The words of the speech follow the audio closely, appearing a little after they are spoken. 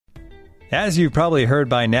As you've probably heard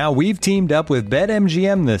by now, we've teamed up with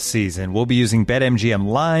BetMGM this season. We'll be using BetMGM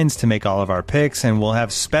lines to make all of our picks, and we'll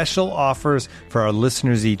have special offers for our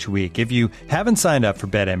listeners each week. If you haven't signed up for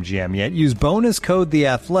BetMGM yet, use bonus code The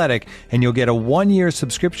Athletic, and you'll get a 1-year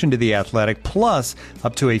subscription to The Athletic, plus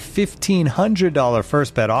up to a $1,500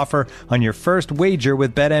 first bet offer on your first wager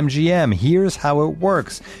with BetMGM. Here's how it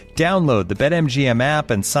works. Download the BetMGM app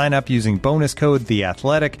and sign up using bonus code The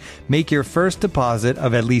Athletic. Make your first deposit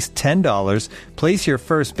of at least $10. Place your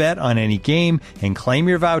first bet on any game and claim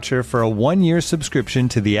your voucher for a 1-year subscription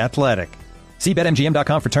to The Athletic. See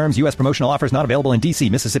BetMGM.com for terms. U.S. promotional offers not available in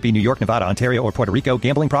D.C., Mississippi, New York, Nevada, Ontario, or Puerto Rico.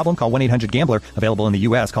 Gambling problem? Call 1-800-GAMBLER. Available in the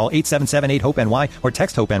U.S. Call 877-8-HOPE-NY or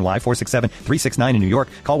text HOPE-NY 467-369 in New York.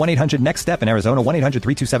 Call 1-800-NEXT-STEP in Arizona.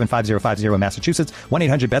 1-800-327-5050 in Massachusetts.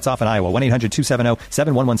 1-800-BETS-OFF in Iowa.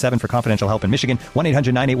 1-800-270-7117 for confidential help in Michigan.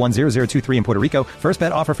 1-800-981-0023 in Puerto Rico. First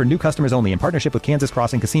bet offer for new customers only in partnership with Kansas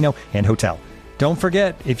Crossing Casino and Hotel. Don't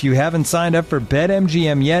forget, if you haven't signed up for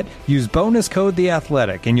BetMGM yet, use bonus code The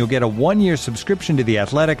Athletic, and you'll get a 1-year subscription to The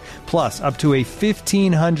Athletic, plus up to a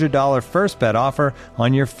 $1,500 first bet offer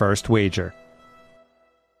on your first wager.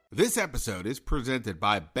 This episode is presented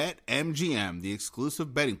by BetMGM, the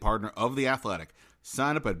exclusive betting partner of The Athletic.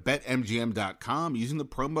 Sign up at BetMGM.com using the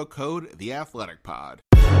promo code TheAthleticPod.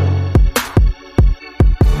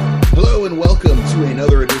 Hello and welcome to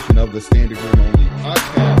another edition of the Standing Room Only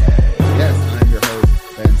podcast. Yes, I'm your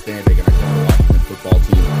host, Ben Standing, and I cover the Washington football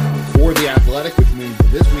team for The Athletic, which means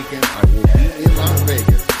this weekend I will be in Las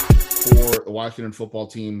Vegas for the Washington football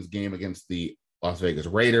team's game against the Las Vegas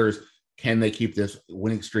Raiders. Can they keep this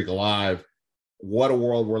winning streak alive? What a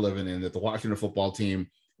world we're living in, that the Washington football team,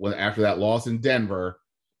 after that loss in Denver,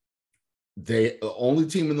 the only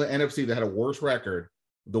team in the NFC that had a worse record,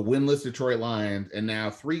 the winless Detroit Lions, and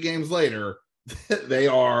now 3 games later, they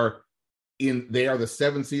are the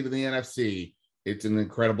 7th seed of the NFC. It's an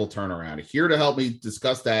incredible turnaround. Here to help me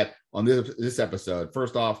discuss that on this episode,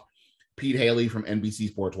 first off, Pete Hailey from NBC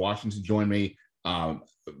Sports Washington joined me.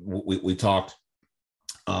 We talked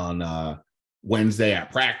on Wednesday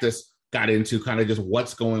at practice, got into kind of just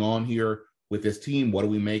what's going on here with this team. What do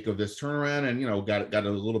we make of this turnaround? And, got a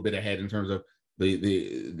little bit ahead in terms of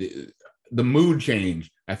the mood change,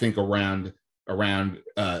 I think, around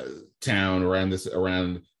town, around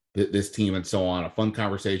this team and so on. A fun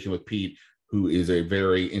conversation with Pete, who is a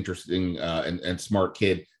very interesting and smart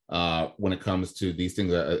kid when it comes to these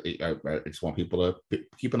things. I just want people to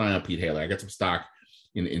keep an eye on Pete Hailey. I got some stock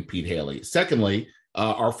in Pete Hailey. Secondly,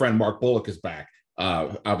 our friend Mark Bullock is back.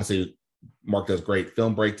 Obviously, Mark does great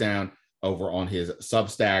film breakdown over on his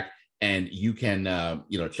Substack, and you can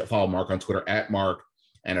follow Mark on Twitter at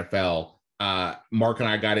MarkNFL. Mark and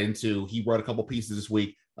I he wrote a couple pieces this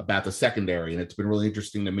week about the secondary, and it's been really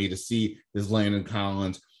interesting to me to see this Landon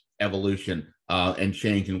Collins evolution and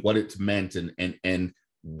change and what it's meant and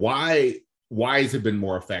why has it been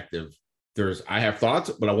more effective. I have thoughts,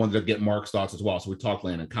 but I wanted to get Mark's thoughts as well. So we talked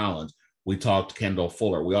Landon Collins, we talked Kendall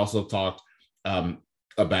Fuller, we also talked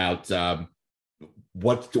about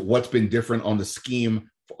what's been different on the scheme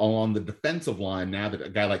on the defensive line now that a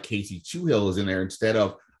guy like Casey Toohill is in there instead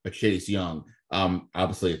of a Chase Young.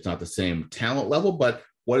 Obviously, it's not the same talent level, but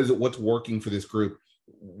what's working for this group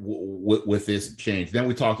with this change? Then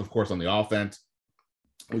we talked, of course, on the offense.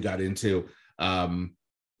 We got into Taylor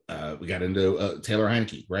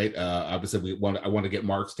Heinicke, right? Obviously, I want to get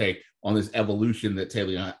Mark's take on this evolution that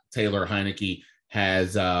Taylor Heinicke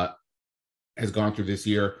has gone through this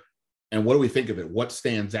year. And what do we think of it? What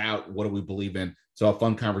stands out? What do we believe in? So a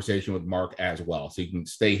fun conversation with Mark as well. So you can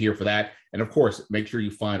stay here for that. And of course, make sure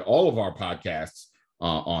you find all of our podcasts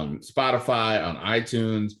on Spotify, on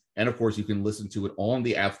iTunes. And of course, you can listen to it on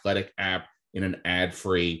the Athletic app in an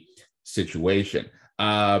ad-free situation.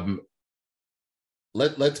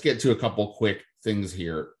 Let's get to a couple quick things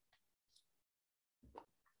here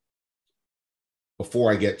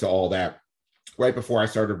before I get to all that. Right before I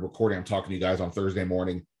started recording, I'm talking to you guys on Thursday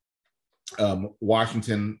morning.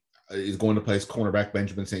 Washington is going to place cornerback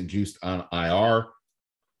Benjamin St-Juste on IR.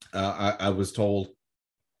 I was told,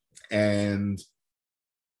 and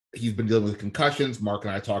he's been dealing with concussions. Mark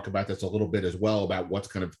and I talk about this a little bit as well, about what's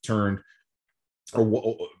kind of turned,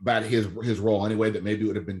 or about his role anyway, that maybe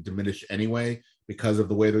would have been diminished anyway because of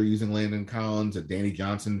the way they're using Landon Collins and Danny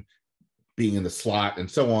Johnson being in the slot and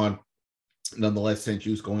so on. Nonetheless,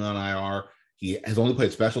 St-Juste going on IR. He has only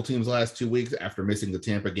played special teams the last 2 weeks after missing the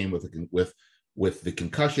Tampa game with the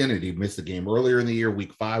concussion, and he missed the game earlier in the year,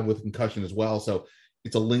 week 5, with concussion as well. So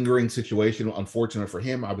it's a lingering situation. Unfortunate for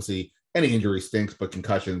him. Obviously, any injury stinks, but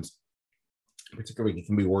concussions particularly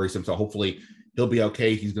can be worrisome. So hopefully he'll be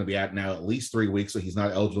okay. He's going to be out now at least 3 weeks, so he's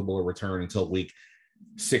not eligible to return until week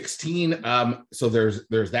 16. So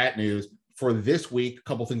there's that news. For this week, a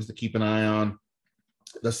couple things to keep an eye on.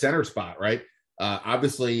 The center spot, right?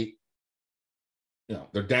 Obviously,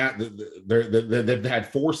 they're down. They've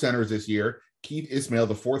had 4 centers this year. Keith Ismail,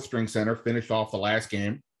 the 4th string center, finished off the last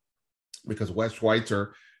game because Wes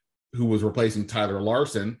Schweitzer, who was replacing Tyler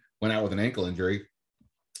Larson, went out with an ankle injury.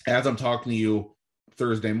 As I'm talking to you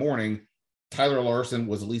Thursday morning, Tyler Larson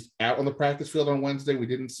was at least out on the practice field on Wednesday. We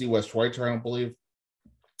didn't see Wes Schweitzer, I don't believe.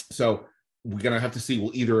 So we're going to have to see,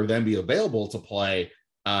 will either of them be available to play?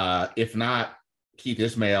 If not, Keith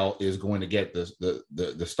Ismail is going to get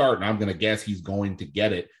the start, and I'm going to guess he's going to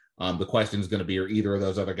get it. The question is going to be, are either of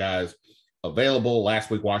those other guys available? Last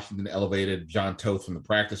week, Washington elevated John Toth from the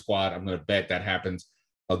practice squad. I'm going to bet that happens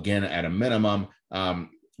again at a minimum.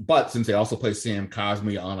 But since they also play Sam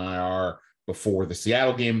Cosmi on IR before the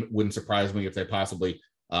Seattle game, wouldn't surprise me if they possibly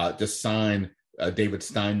just sign David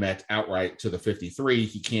Steinmetz outright to the 53.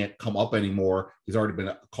 He can't come up anymore. He's already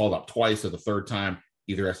been called up twice, so the third time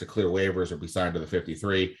either has to clear waivers or be signed to the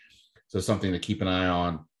 53. So something to keep an eye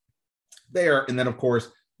on there. And then, of course,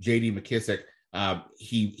 J.D. McKissic.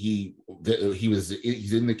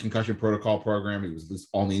 He's in the concussion protocol program. He was at least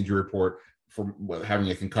on the injury report from having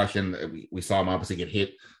a concussion. We saw him obviously get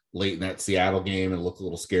hit late in that Seattle game and looked a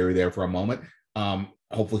little scary there for a moment.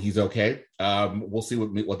 Hopefully he's okay. We'll see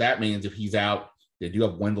what that means. If he's out, they do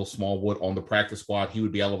have Wendell Smallwood on the practice squad. He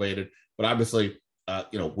would be elevated. But obviously,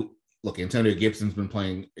 look, Antonio Gibson's been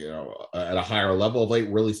playing, at a higher level of late,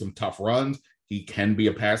 really some tough runs. He can be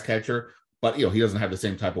a pass catcher, but, he doesn't have the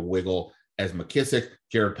same type of wiggle as McKissic.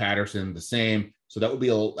 Jared Patterson, the same. So that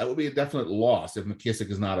would be a definite loss if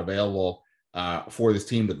McKissic is not available for this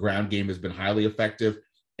team. The ground game has been highly effective.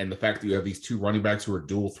 And the fact that you have these 2 running backs who are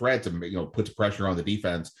dual threats, and puts pressure on the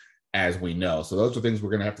defense, as we know. So those are things we're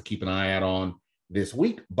going to have to keep an eye out on this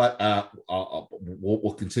week. But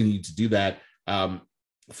we'll continue to do that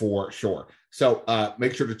for sure. So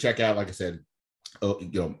make sure to check out, like I said,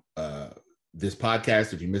 this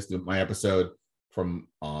podcast. If you missed my episode from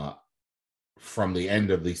the end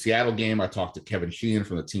of the Seattle game, I talked to Kevin Sheehan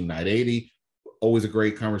from the Team 980. Always a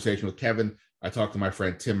great conversation with Kevin. I talked to my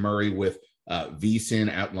friend Tim Murray with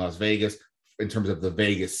VSiN out in Las Vegas in terms of the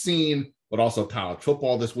Vegas scene, but also college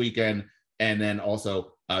football this weekend. And then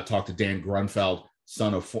also talked to Dan Grunfeld,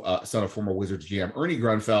 son of former Wizards GM Ernie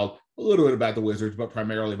Grunfeld, a little bit about the Wizards, but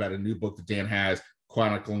primarily about a new book that Dan has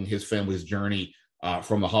chronicling his family's journey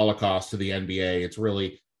from the Holocaust to the NBA. It's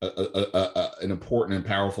really an important and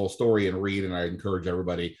powerful story and read, and I encourage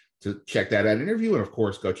everybody to check that out interview. And of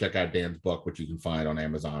course, go check out Dan's book, which you can find on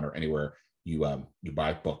Amazon or anywhere you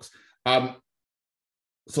buy books.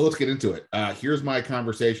 So let's get into it. Here's my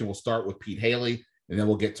conversation. We'll start with Pete Hailey, and then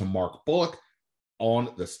we'll get to Mark Bullock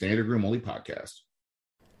on the Standard Room Only podcast.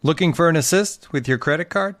 Looking for an assist with your credit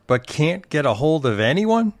card, but can't get a hold of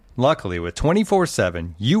anyone? Luckily, with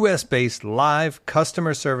 24/7 U.S.-based live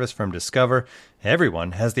customer service from Discover,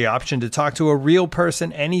 everyone has the option to talk to a real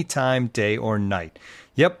person anytime, day or night.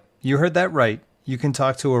 Yep, you heard that right. You can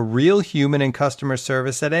talk to a real human in customer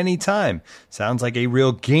service at any time. Sounds like a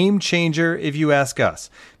real game changer if you ask us.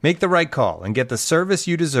 Make the right call and get the service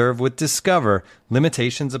you deserve with Discover.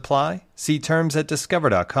 Limitations apply. See terms at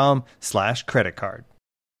discover.com/creditcard.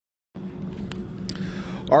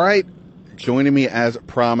 All right. Joining me as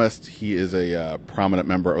promised, he is a prominent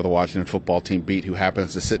member of the Washington football team beat who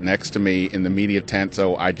happens to sit next to me in the media tent.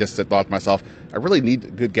 So I just thought to myself, I really need a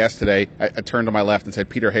good guest today. I turned to my left and said,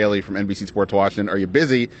 Peter Hailey from NBC Sports Washington, are you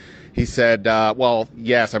busy? He said, well,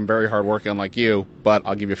 yes, I'm very hardworking like you, but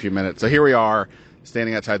I'll give you a few minutes. So here we are,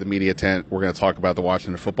 standing outside the media tent. We're going to talk about the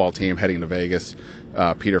Washington football team heading to Vegas.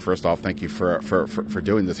 Peter, first off, thank you for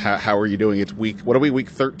doing this. How are you doing? It's week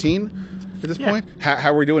 13? At this point?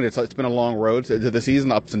 How are we doing? It's been a long road to the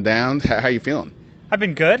season, ups and downs. How are you feeling? I've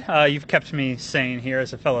been good. You've kept me sane here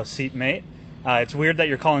as a fellow seatmate. It's weird that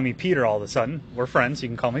you're calling me Peter all of a sudden. We're friends. You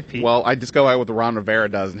can call me Pete. Well, I just go out with what Ron Rivera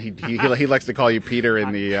does, and he likes to call you Peter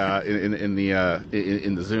in the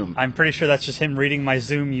Zoom. I'm pretty sure that's just him reading my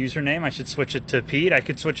Zoom username. I should switch it to Pete. I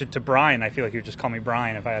could switch it to Brian. I feel like you would just call me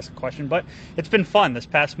Brian if I ask a question. But it's been fun. This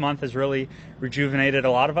past month has really rejuvenated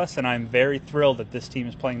a lot of us, and I'm very thrilled that this team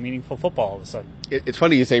is playing meaningful football all of a sudden. It's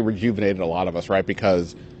funny you say rejuvenated a lot of us, right?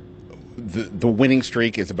 Because the winning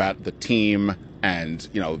streak is about the team. And,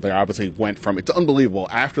 they obviously went from, it's unbelievable.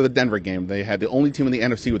 After the Denver game, they had the only team in the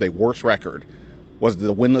NFC with a worse record was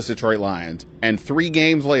the winless Detroit Lions. And 3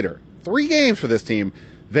 games later, 3 games for this team,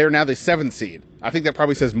 They're now the 7th seed. I think that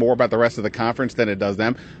probably says more about the rest of the conference than it does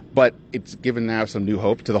them, but it's given now some new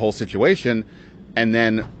hope to the whole situation. And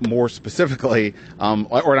then more specifically,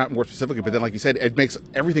 or not more specifically, but then like you said, it makes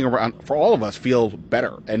everything around for all of us feel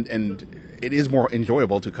better, and it is more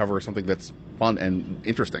enjoyable to cover something that's fun and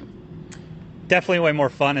interesting. Definitely way more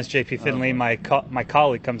fun as JP Finley, my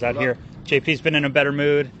colleague, comes out here. JP's been in a better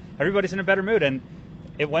mood. Everybody's in a better mood, and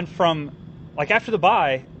it went from, like, after the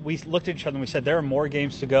bye, we looked at each other and we said there are more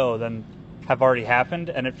games to go than have already happened,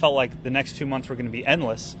 and it felt like the next 2 months were going to be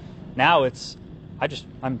endless. Now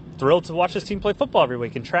I'm thrilled to watch this team play football every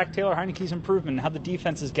week and track Taylor Heineke's improvement and how the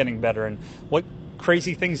defense is getting better and what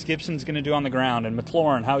crazy things Gibson's going to do on the ground, and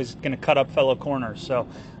McLaurin, how he's going to cut up fellow corners. So,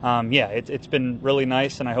 it's been really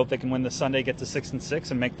nice, and I hope they can win this Sunday, get to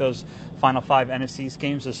 6-6, and make those final 5 NFC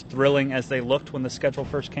games as thrilling as they looked when the schedule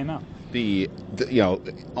first came out.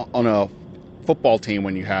 On a football team,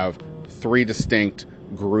 when you have 3 distinct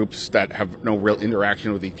groups that have no real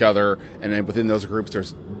interaction with each other, and then within those groups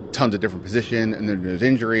there's tons of different positions, and then there's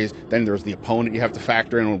injuries, then there's the opponent you have to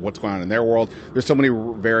factor in what's going on in their world. There's so many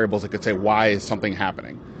variables that could say, why is something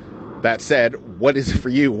happening? That said, what is it for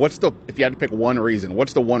you? If you had to pick one reason,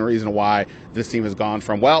 what's the one reason why this team has gone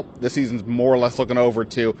from, well, this season's more or less looking over,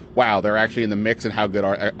 to, wow, they're actually in the mix, and how good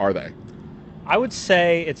are they? I would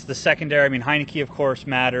say it's the secondary. I mean, Heinicke, of course,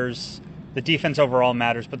 matters. The defense overall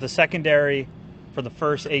matters, but the secondary for the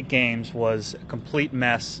first 8 games was a complete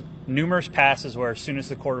mess. Numerous passes where as soon as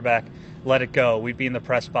the quarterback let it go, we'd be in the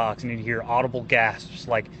press box and you'd hear audible gasps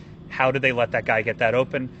like, how did they let that guy get that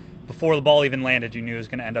open? Before the ball even landed, you knew it was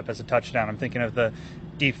going to end up as a touchdown. I'm thinking of the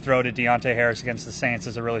deep throw to Deontay Harris against the Saints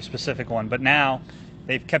as a really specific one. But now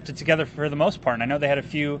they've kept it together for the most part. And I know they had a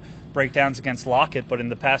few breakdowns against Lockett, but in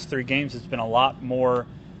the past 3 games, it's been a lot more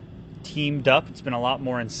teamed up. It's been a lot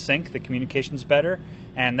more in sync. The communication's better.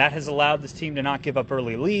 And that has allowed this team to not give up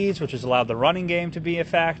early leads, which has allowed the running game to be a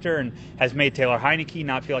factor and has made Taylor Heinicke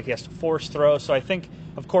not feel like he has to force throw. So I think,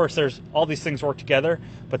 of course, there's all these things work together.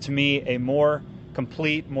 But to me, a more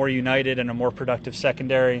complete, more united, and a more productive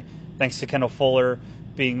secondary, thanks to Kendall Fuller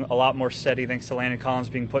being a lot more steady, thanks to Landon Collins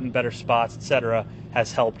being put in better spots, etc.,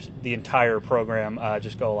 has helped the entire program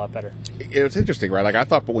just go a lot better. It's interesting, right? Like, I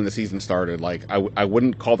thought when the season started, like, I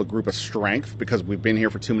wouldn't call the group a strength because we've been here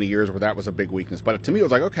for too many years where that was a big weakness. But to me, it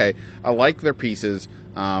was like, okay, I like their pieces.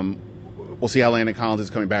 We'll see how Landon Collins is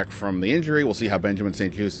coming back from the injury. We'll see how Benjamin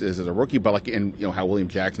St-Juste is as a rookie, but how William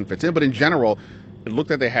Jackson fits in. But in general, it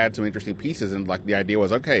looked like they had some interesting pieces, and like the idea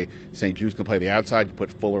was, okay, St-Juste can play the outside. You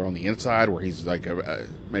put Fuller on the inside, where he's like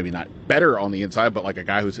maybe not better on the inside, but like a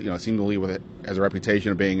guy who's seemingly has a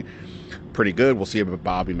reputation of being pretty good. We'll see about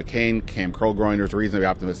Bobby McCain, Cam Krollgroin. There's a reason to be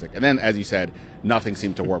optimistic. And then, as you said, nothing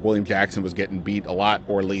seemed to work. William Jackson was getting beat a lot,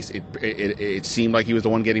 or at least it seemed like he was the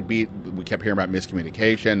one getting beat. We kept hearing about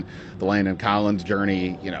miscommunication. The Landon Collins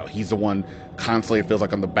journey, he's the one constantly, it feels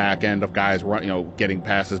like, on the back end of guys getting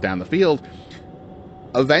passes down the field.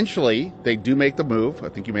 Eventually, they do make the move. I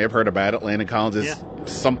think you may have heard about it. Landon Collins is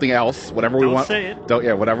something else. Whatever we want. Say it.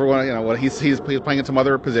 Whatever we want. He's playing in some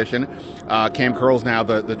other position. Cam Curl's now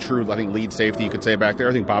the true, I think, lead safety, you could say, back there.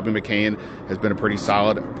 I think Bobby McCain has been a pretty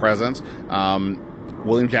solid presence.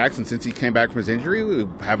 William Jackson, since he came back from his injury, we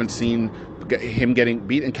haven't seen him getting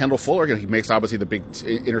beat. And Kendall Fuller, he makes obviously the big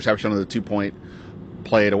interception on the 2-point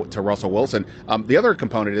play to Russell Wilson. The other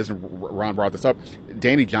component is, and Ron brought this up,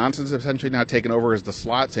 Danny Johnson's essentially now taken over as the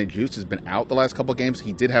slot. St-Juste has been out the last couple of games.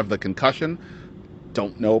 He did have the concussion.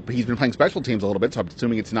 Don't know. He's been playing special teams a little bit, so I'm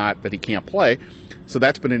assuming it's not that he can't play. So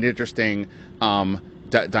that's been an interesting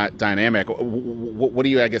dynamic. What do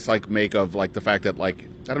you, I guess, make of the fact that, I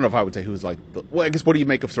don't know if I would say who's I guess what do you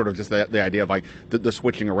make of sort of just the idea of the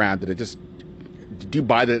switching around? Do you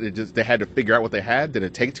buy that they had to figure out what they had? Did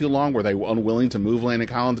it take too long? Were they unwilling to move Landon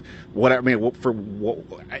Collins?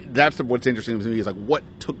 That's what's interesting to me is what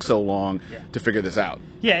took so long to figure this out?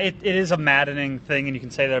 Yeah, it is a maddening thing, and you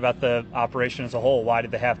can say that about the operation as a whole. Why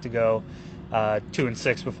did they have to go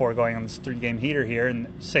 2-6 before going on this 3-game heater here? And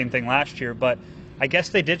same thing last year, but I guess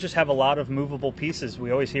they did just have a lot of movable pieces.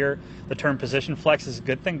 We always hear the term position flex is a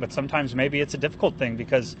good thing, but sometimes maybe it's a difficult thing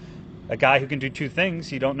because a guy who can do 2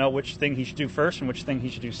 things, you don't know which thing he should do first and which thing he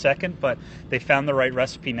should do second, but they found the right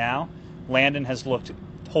recipe now. Landon has looked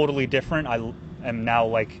totally different. I am now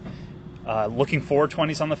looking forward to when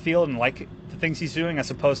he's on the field and like the things he's doing,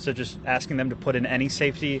 as opposed to just asking them to put in any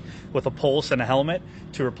safety with a pulse and a helmet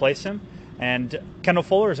to replace him. And Kendall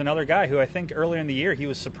Fuller is another guy who I think earlier in the year he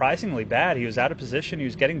was surprisingly bad. He was out of position. He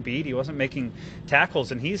was getting beat. He wasn't making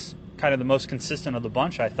tackles, and he's kind of the most consistent of the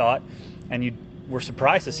bunch, I thought. And you we're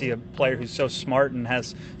surprised to see a player who's so smart and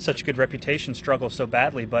has such a good reputation struggle so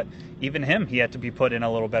badly. But even him, he had to be put in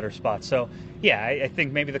a little better spot. So, yeah, I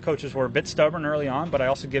think maybe the coaches were a bit stubborn early on, but I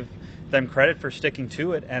also give them credit for sticking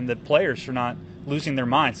to it, and the players for not losing their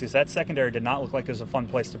minds, because that secondary did not look like it was a fun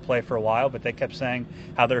place to play for a while, but they kept saying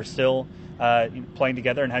how they're still playing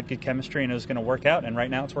together and had good chemistry, and it was going to work out, and right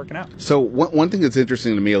now it's working out. So one thing that's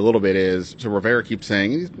interesting to me a little bit is, so Rivera keeps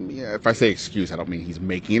saying, if I say excuse, I don't mean he's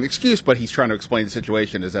making an excuse, but he's trying to explain the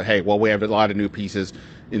situation is that, hey, well, we have a lot of new pieces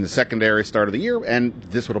in the secondary start of the year, and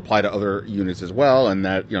this would apply to other units as well, and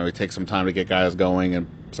that, it takes some time to get guys going and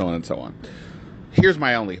so on and so on. Here's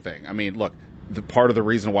my only thing. I mean, look, the part of the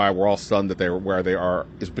reason why we're all stunned that they're where they are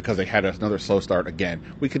is because they had another slow start again.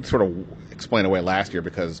 We could sort of explain away last year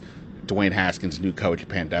because Dwayne Haskins, new coach,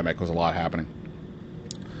 pandemic, was a lot happening.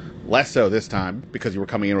 Less so this time because you were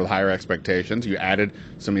coming in with higher expectations. You added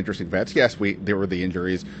some interesting vets. Yes, there were the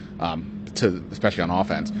injuries, especially on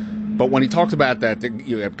offense. But when he talks about that,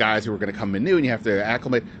 you have guys who are going to come in new and you have to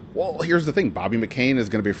acclimate. Well, here's the thing. Bobby McCain is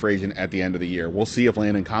going to be a free agent at the end of the year. We'll see if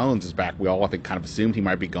Landon Collins is back. We all, I think, kind of assumed he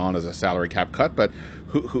might be gone as a salary cap cut, but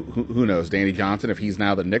who knows? Danny Johnson, if he's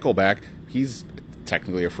now the nickel back, he's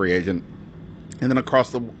technically a free agent. And then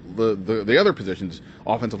across the other positions,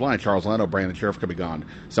 offensive line, Charles Leno, Brandon Scherff could be gone,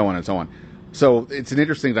 so on and so on. So it's an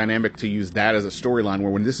interesting dynamic to use that as a storyline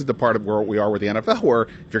where when this is the part of where we are with the NFL, where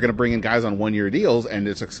if you're going to bring in guys on one-year deals and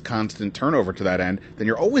it's a constant turnover to that end, then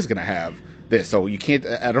you're always going to have this. So you can't,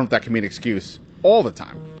 I don't know if that can be an excuse all the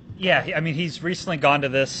time. Yeah, I mean, he's recently gone to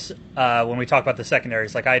this when we talk about the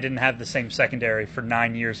secondaries. Like, I didn't have the same secondary for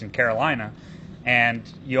 9 years in Carolina. And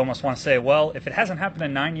you almost want to say, well, if it hasn't happened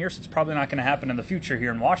in 9 years, it's probably not going to happen in the future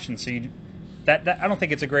here in Washington. So that I don't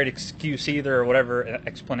think it's a great excuse either, or whatever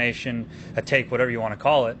explanation, a take, whatever you want to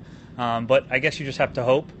call it. But I guess you just have to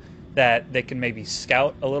hope that they can maybe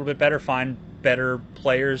scout a little bit better, find better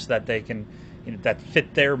players that they can that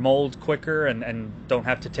fit their mold quicker and don't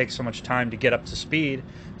have to take so much time to get up to speed.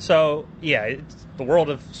 So yeah, it's the world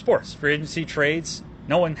of sports, free agency, trades.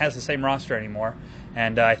 No one has the same roster anymore,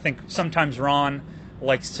 and I think sometimes Ron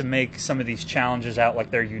likes to make some of these challenges out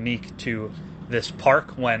like they're unique to this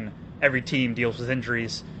park when every team deals with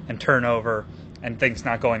injuries and turnover and things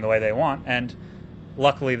not going the way they want. And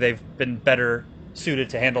luckily they've been better suited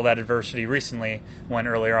to handle that adversity recently when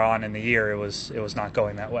earlier on in the year it was not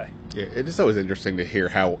going that way. Yeah, it is always interesting to hear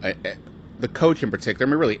how the coach in particular, I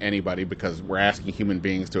mean really anybody, because we're asking human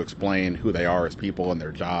beings to explain who they are as people and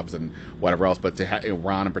their jobs and whatever else, but to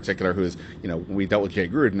Ron in particular, who's, when we dealt with Jay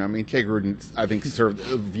Gruden, I mean, Jay Gruden, I think,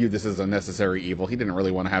 viewed this as a necessary evil. He didn't really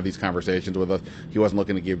want to have these conversations with us. He wasn't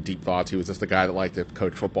looking to give deep thoughts. He was just a guy that liked to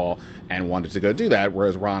coach football and wanted to go do that,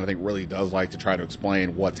 whereas Ron, I think, really does like to try to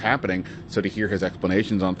explain what's happening, so to hear his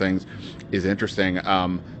explanations on things is interesting.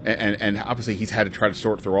 And obviously he's had to try to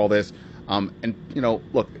sort through all this. And,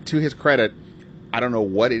 look, to his credit, I don't know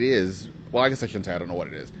what it is. Well, I guess I shouldn't say I don't know what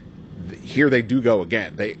it is. Here they do go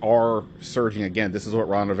again. They are surging again. This is what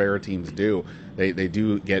Ron Rivera teams do. They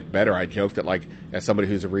do get better. I joked that, like, as somebody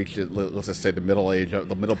who's reached, let's just say, the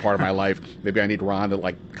middle part of my life, maybe I need Ron to,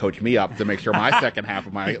 like, coach me up to make sure my second half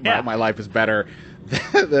of my life is better.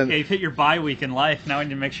 You've hit your bye week in life. Now you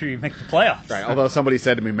need to make sure you make the playoffs. Right. Although somebody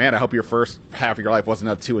said to me, "Man, I hope your first half of your life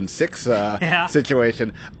wasn't a 2-6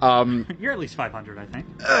 situation." You're at least 500, I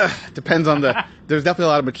think. Depends on There's definitely a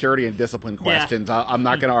lot of maturity and discipline questions. Yeah. I'm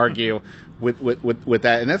not going to argue with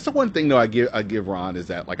that. And that's the one thing though I give Ron is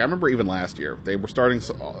that, like, I remember even last year they were starting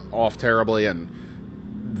off terribly, and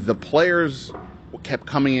the players kept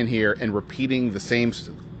coming in here and repeating the same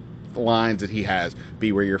lines that he has,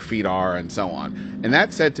 be where your feet are, and so on. And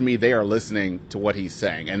that said to me, they are listening to what he's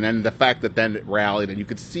saying. And then the fact that then it rallied, and you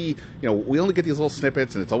could see, we only get these little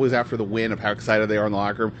snippets, and it's always after the win of how excited they are in the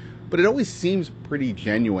locker room, but it always seems pretty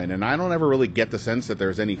genuine. And I don't ever really get the sense that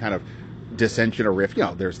there's any kind of dissension or rift.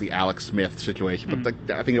 There's the Alex Smith situation, but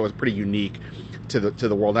I think it was pretty unique to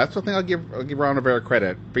the world. That's the thing I'll give Ron Rivera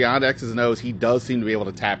credit. Beyond X's and O's, he does seem to be able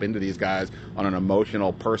to tap into these guys on an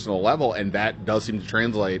emotional, personal level, and that does seem to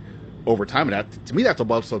translate over time. And that, to me, that's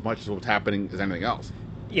about as much as what's happening as anything else.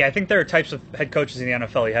 Yeah, I think there are types of head coaches in the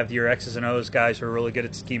NFL. You have your X's and O's guys who are really good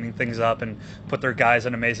at scheming things up and put their guys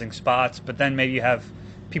in amazing spots. But then maybe you have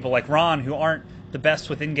people like Ron who aren't the best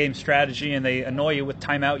with in-game strategy, and they annoy you with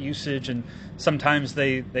timeout usage, and sometimes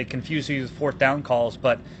they confuse you with fourth down calls,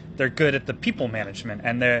 but they're good at the people management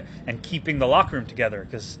and keeping the locker room together.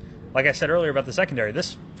 Because, like I said earlier about the secondary,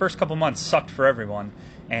 this first couple months sucked for everyone.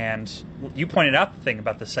 And you pointed out the thing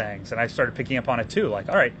about the sayings, and I started picking up on it too. Like,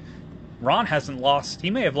 all right, Ron hasn't lost.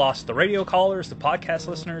 He may have lost the radio callers, the podcast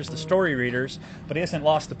listeners, the story readers, but he hasn't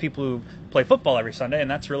lost the people who play football every Sunday, and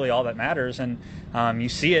that's really all that matters. And you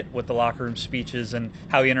see it with the locker room speeches and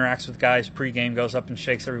how he interacts with guys pregame, goes up and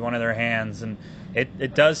shakes every one of their hands, and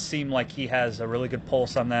it does seem like he has a really good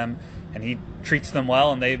pulse on them, and he treats them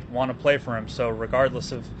well, and they want to play for him. So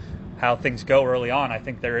regardless of how things go early on, I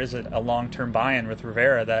think there is a long-term buy-in with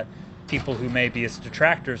Rivera that people who may be his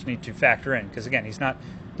detractors need to factor in, because again, he's not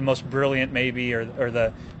the most brilliant maybe or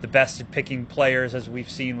the best at picking players, as we've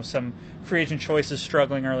seen with some free agent choices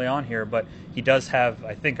struggling early on here, but he does have,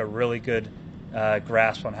 I think, a really good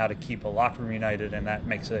grasp on how to keep a locker room united, and that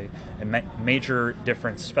makes a major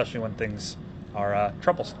difference, especially when things are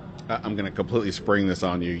troublesome. I'm going to completely spring this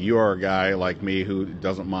on you. You are a guy like me who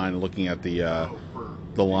doesn't mind looking at the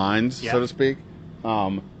lines, so to speak.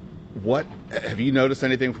 What have you noticed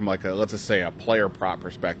anything from let's just say a player prop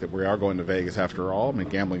perspective? We are going to Vegas after all. I mean,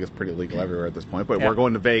 gambling is pretty legal everywhere at this point, but we're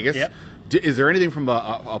going to Vegas. Yep. Is there anything from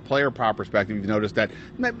a player prop perspective you've noticed that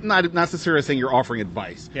not necessarily saying you're offering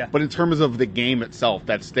advice, but in terms of the game itself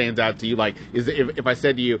that stands out to you? Like, if I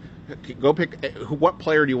said to you, go pick what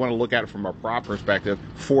player do you want to look at from a prop perspective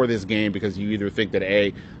for this game, because you either think that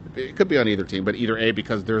it could be on either team, but either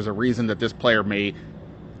because there's a reason that this player may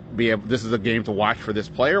this is a game to watch for this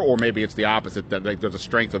player, or maybe it's the opposite, that there's a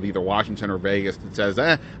strength of either Washington or Vegas that says,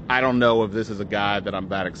 I don't know if this is a guy that I'm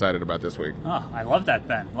that excited about this week. Oh, I love that,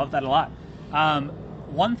 Ben. Love that a lot.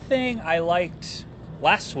 One thing I liked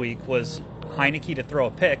last week was Heineke to throw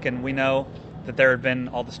a pick, and we know that there had been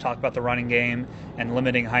all this talk about the running game and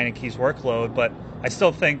limiting Heineke's workload, but I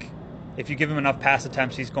still think if you give him enough pass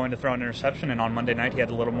attempts, he's going to throw an interception, and on Monday night he had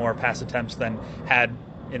a little more pass attempts than had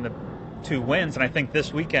in the 2 wins, and I think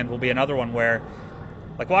this weekend will be another one where,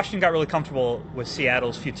 Washington got really comfortable with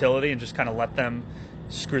Seattle's futility and just kind of let them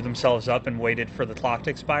screw themselves up and waited for the clock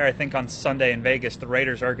to expire. I think on Sunday in Vegas, the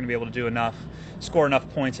Raiders are going to be able to do enough, score enough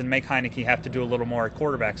points, and make Heineke have to do a little more at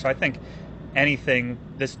quarterback. So I think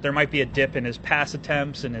there might be a dip in his pass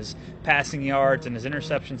attempts and his passing yards and his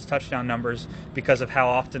interceptions, touchdown numbers, because of how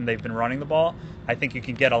often they've been running the ball. I think you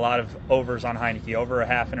can get a lot of overs on Heineke, over a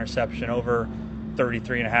half interception, over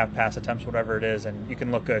 33.5 pass attempts, whatever it is, and you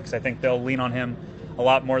can look good, because I think they'll lean on him a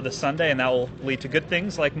lot more this Sunday, and that will lead to good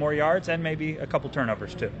things like more yards and maybe a couple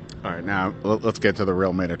turnovers too. All right, now let's get to the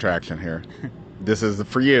real main attraction here. This is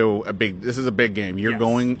for you this is a big game. You're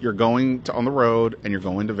going on the road, and you're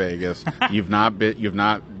going to Vegas. You've not been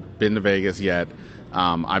to Vegas yet.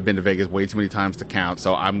 I've been to Vegas way too many times to count,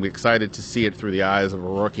 so I'm excited to see it through the eyes of a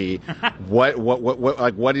rookie. What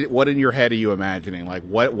in your head are you imagining?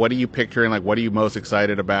 What are you picturing? What are you most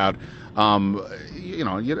excited about? We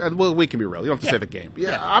can be real. You don't have to say the game.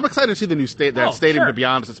 I'm excited to see the new stadium, sure. To be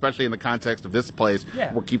honest, especially in the context of this place.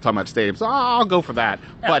 We'll keep talking about stadiums, so I'll go for that.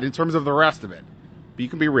 But in terms of the rest of it, you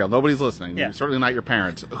can be real. Nobody's listening. Certainly not your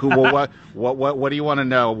parents. What do you want to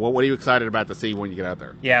know? What are you excited about to see when you get out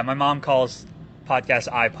there? Yeah, my mom calls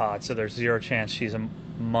podcast iPod, so there's zero chance she's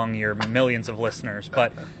among your millions of listeners.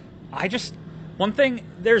 But one thing,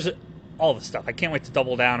 there's all the stuff. I can't wait to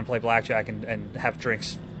double down and play blackjack and have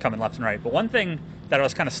drinks coming left and right. But one thing that I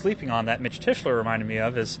was kind of sleeping on that Mitch Tischler reminded me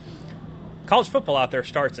of is college football out there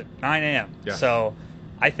starts at 9 a.m. Yeah. So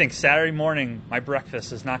I think Saturday morning my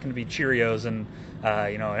breakfast is not going to be Cheerios and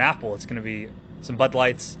an apple. It's going to be some Bud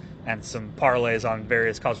Lights and some parlays on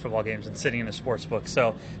various college football games and sitting in a sports book.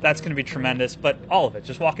 So that's going to be tremendous. But all of it,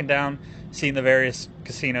 just walking down, seeing the various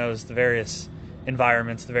casinos, the various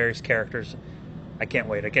environments, the various characters, I can't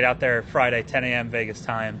wait. I get out there Friday, 10 a.m. Vegas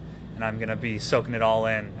time, and I'm going to be soaking it all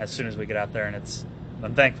in as soon as we get out there. And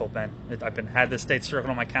I'm thankful, Ben. I've had this date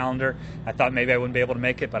circled on my calendar. I thought maybe I wouldn't be able to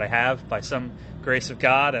make it, but I have, by some grace of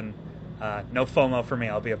God, and no FOMO for me.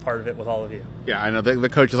 I'll be a part of it with all of you. Yeah, I know the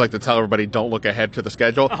coaches like to tell everybody don't look ahead to the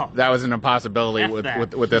schedule. Oh, that was an impossibility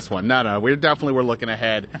with this one. No, we're looking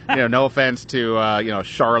ahead. No offense to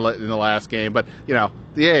Charlotte in the last game, but we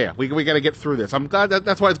got to get through this. I'm glad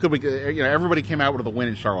that's why it's good. Everybody came out with a win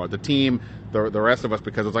in Charlotte. The team, the rest of us,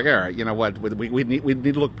 because it's all right. You know what? We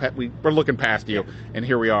need to look. We're looking past you, and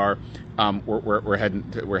here we are. We're heading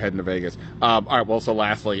to Vegas. All right. Well, so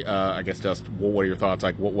lastly, I guess just what are your thoughts?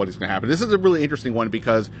 What is going to happen? This is a really interesting one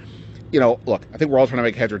because, look, I think we're all trying to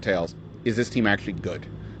make heads or tails. Is this team actually good?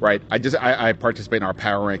 Right. I participate in our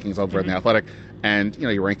power rankings over in the Athletic, and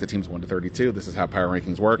you rank the teams 1 to 32. This is how power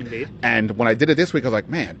rankings work. Indeed. And when I did it this week, I was like,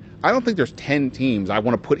 man, I don't think there's 10 teams I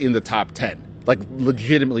want to put in the top 10.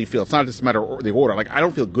 Legitimately feel it's not just a matter of the order. I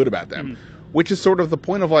don't feel good about them, which is sort of the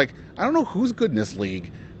point of I don't know who's good in this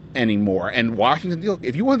league anymore. And Washington,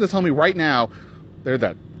 if you wanted to tell me right now they're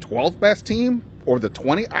the 12th best team, or the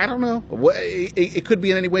 20. I don't know. It could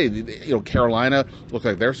be in any way. Carolina looks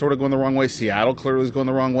like they're sort of going the wrong way. Seattle clearly is going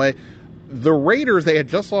the wrong way. The Raiders, they had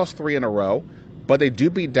just lost 3 in a row, but they do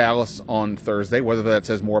beat Dallas on Thursday. Whether that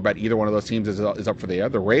says more about either one of those teams is up for the air.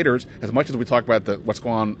 The Raiders, as much as we talk about what's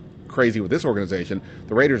going on crazy with this organization,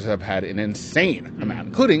 the Raiders have had an insane amount,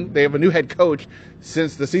 including they have a new head coach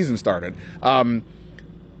since the season started.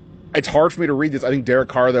 It's hard for me to read this. I think Derek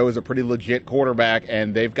Carr, though, is a pretty legit quarterback,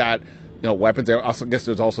 and they've got weapons. I guess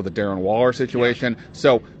there's also the Darren Waller situation,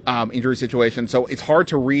 injury situation. So it's hard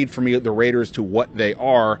to read for me the Raiders to what they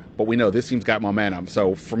are, but we know this team's got momentum.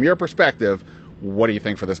 So from your perspective, what do you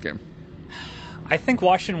think for this game? I think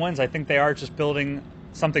Washington wins. I think they are just building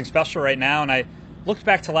something special right now, and I looked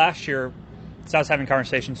back to last year, so I was having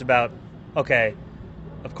conversations about, okay,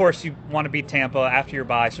 of course you want to beat Tampa after your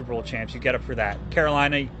bye, Super Bowl champs. You get up for that.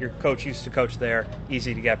 Carolina, your coach used to coach there.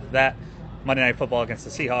 Easy to get for that. Monday Night Football against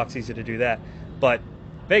the Seahawks, easy to do that. But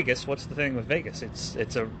Vegas, what's the thing with Vegas?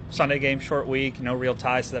 It's a Sunday game, short week, no real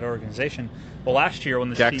ties to that organization. Well, last year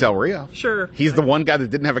when the Jack Del Rio. Sure. He's the one guy that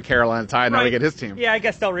didn't have a Carolina tie, and now they get his team. Yeah, I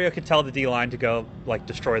guess Del Rio could tell the D-line to go,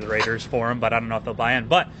 destroy the Raiders for him, but I don't know if they'll buy in.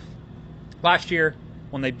 But last year,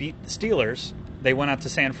 when they beat the Steelers, they went out to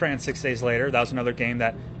San Fran 6 days later. That was another game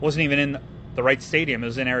that wasn't even in the right stadium. It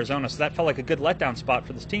was in Arizona, so that felt like a good letdown spot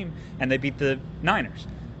for this team, and they beat the Niners.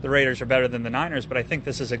 The Raiders are better than the Niners, but I think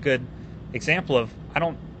this is a good example of, I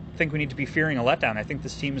don't think we need to be fearing a letdown. I think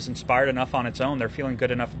this team is inspired enough on its own. They're feeling good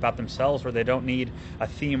enough about themselves where they don't need a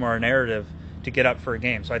theme or a narrative to get up for a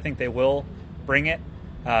game. So I think they will bring it.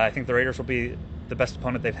 I think the Raiders will be the best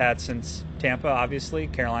opponent they've had since Tampa, obviously.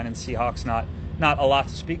 Carolina and Seahawks, not a lot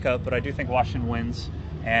to speak of, but I do think Washington wins.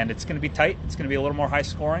 And it's going to be tight. It's going to be a little more high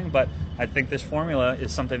scoring, but I think this formula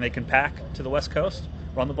is something they can pack to the West Coast,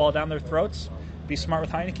 run the ball down their throats, be smart with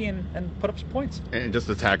Heineke, and put up some points. And just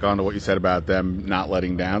to tack on to what you said about them not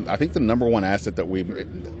letting down, I think the number one asset that we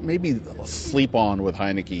maybe sleep on with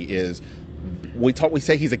Heineke is we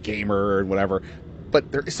say he's a gamer and whatever,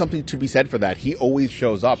 but there is something to be said for that. He always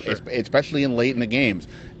shows up, sure, especially late in the games.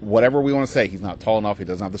 Whatever we want to say, he's not tall enough, he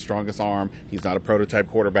doesn't have the strongest arm, he's not a prototype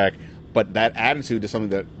quarterback. But that attitude is something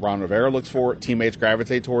that Ron Rivera looks for, teammates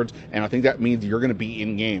gravitate towards, and I think that means you're going to be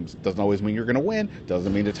in games. Doesn't always mean you're going to win.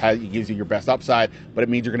 Doesn't mean it gives you your best upside, but it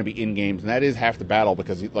means you're going to be in games, and that is half the battle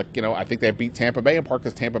because, I think they beat Tampa Bay in part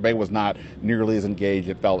because Tampa Bay was not nearly as engaged,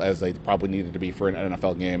 it felt, as they probably needed to be for an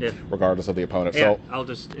NFL game, regardless of the opponent. Yeah, so I'll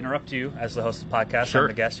just interrupt you as the host of the podcast. Sure. I'm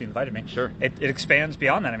the guest. You invited me. Sure. It expands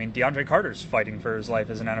beyond that. I mean, DeAndre Carter's fighting for his life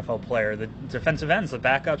as an NFL player. The defensive ends, the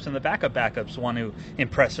backups, and the backups want to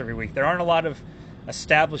impress every week. There aren't a lot of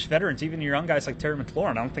established veterans, even your young guys like Terry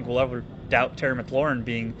McLaurin. I don't think we'll ever doubt Terry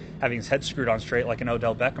McLaurin having his head screwed on straight like an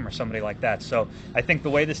Odell Beckham or somebody like that. So I think the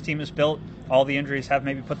way this team is built, all the injuries have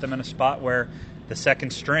maybe put them in a spot where the second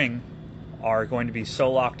string are going to be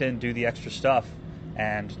so locked in, do the extra stuff,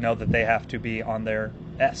 and know that they have to be on their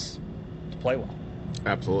S to play well.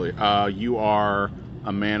 Absolutely. You are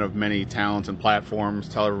a man of many talents and platforms.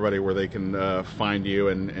 Tell everybody where they can find you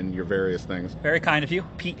and your various things. Very kind of you.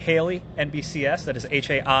 Pete Hailey, NBCS. That is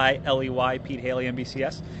Hailey, Pete Hailey,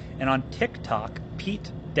 NBCS. And on TikTok,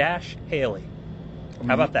 Pete-Hailey.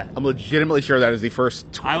 How about that? I'm legitimately sure that is the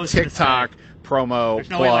first TikTok promo There's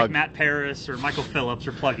no plug. way like Matt Paris or Michael Phillips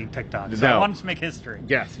are plugging TikTok. So No. I wanted to make history.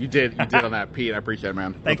 Yes, you did. You did on that, Pete. I appreciate it,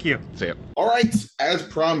 man. Thank you. See ya. All right. As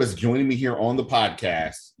promised, joining me here on the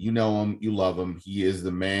podcast, you know him, you love him. He is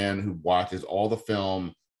the man who watches all the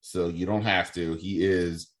film, so you don't have to. He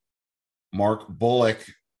is Mark Bullock.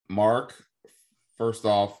 Mark, first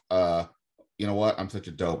off, you know what? I'm such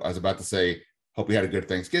a dope. I was about to say, hope you had a good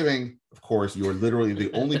Thanksgiving. Of course, you are literally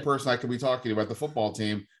the only person I could be talking about the football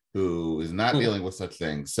team who is not dealing with such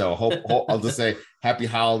things. So hope I'll just say happy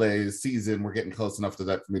holidays season. We're getting close enough to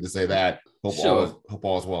that for me to say that. Hope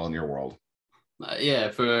all is well in your world.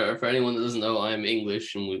 Yeah, for anyone that doesn't know, I'm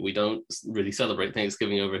English and we don't really celebrate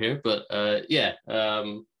Thanksgiving over here. But I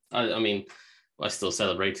mean, I still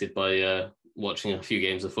celebrated by watching a few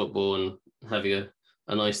games of football and having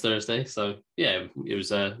a nice Thursday. So yeah, it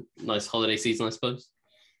was a nice holiday season, I suppose.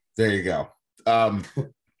 There you go.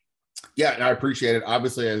 Yeah, and I appreciate it.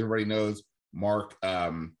 Obviously, as everybody knows, Mark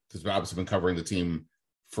has obviously been covering the team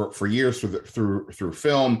for years through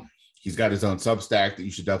film. He's got his own Substack that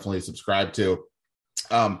you should definitely subscribe to.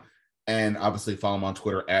 And obviously follow him on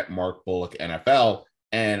Twitter at Mark Bullock NFL.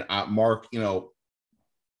 And Mark,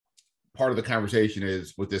 part of the conversation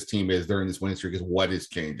is with this team is during this winning streak is what is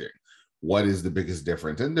changing? What is the biggest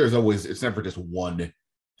difference? And it's never just one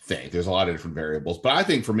thing. There's a lot of different variables. But I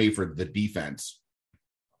think for me, for the defense,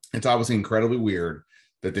 it's obviously incredibly weird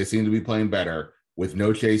that they seem to be playing better, with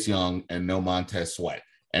no Chase Young and no Montez Sweat.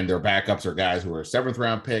 And their backups are guys who are 7th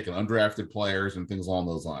round pick and undrafted players and things along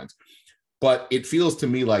those lines. But it feels to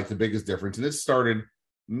me like the biggest difference, and this started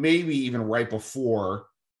maybe even right before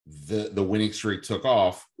the winning streak took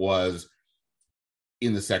off, was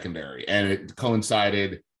in the secondary. And it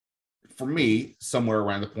coincided for me somewhere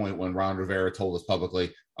around the point when Ron Rivera told us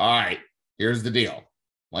publicly, all right, here's the deal.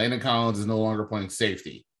 Landon Collins is no longer playing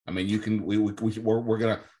safety. I mean, we're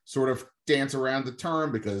going to sort of dance around the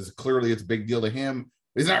term because clearly it's a big deal to him.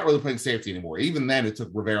 He's not really playing safety anymore. Even then, it took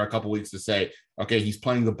Rivera a couple weeks to say, okay, he's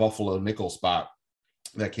playing the Buffalo nickel spot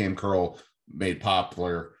that Cam Curl made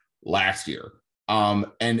popular last year. And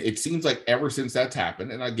it seems like ever since that's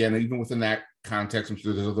happened, and again, even within that context, I'm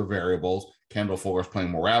sure there's other variables. Kendall Fuller's playing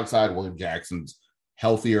more outside. William Jackson's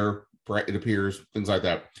healthier, it appears, things like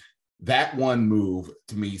that. That one move,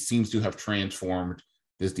 to me, seems to have transformed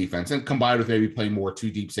this defense, and combined with maybe playing more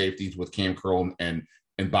 2 deep safeties with Cam Curl and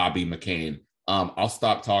Bobby McCain. I'll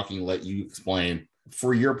stop talking, let you explain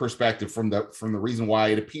for your perspective from the reason why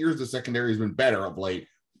it appears the secondary has been better of late.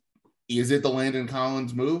 Is it the Landon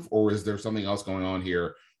Collins move, or is there something else going on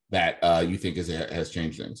here that you think has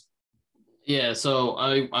changed things? Yeah, so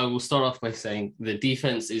I will start off by saying the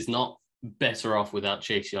defense is not better off without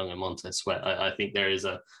Chase Young and Montez Sweat. I think there is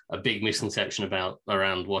a big misconception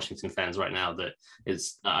around Washington fans right now that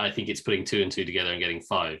I think it's putting 2 and 2 together and getting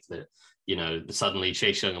 5, that, you know, suddenly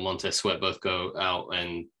Chase Young and Montez Sweat both go out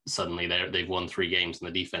and suddenly they've won 3 games and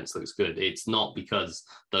the defense looks good. It's not because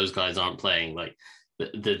those guys aren't playing. Like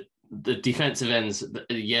the defensive ends,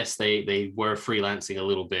 yes, they were freelancing a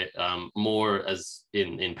little bit more as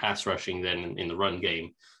in pass rushing than in the run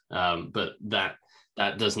game. But that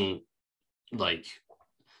doesn't, like,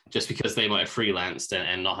 just because they might have freelanced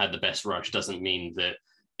and not had the best rush doesn't mean that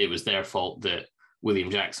it was their fault that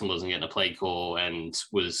William Jackson wasn't getting a play call and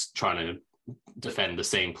was trying to defend the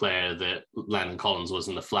same player that Landon Collins was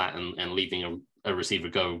in the flat and leaving a receiver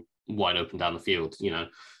go wide open down the field, you know?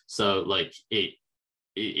 So like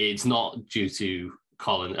it's not due to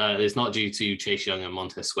it's not due to Chase Young and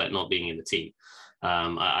Montez Sweat not being in the team.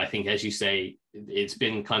 I think, as you say, it's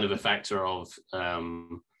been kind of a factor of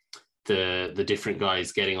the different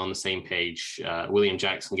guys getting on the same page, William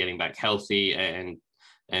Jackson getting back healthy and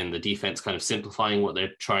the defense kind of simplifying what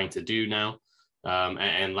they're trying to do now.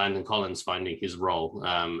 And Landon Collins finding his role.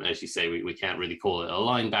 As you say, we can't really call it a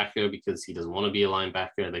linebacker because he doesn't want to be a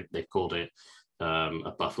linebacker. They've called it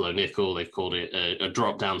a Buffalo nickel. They've called it a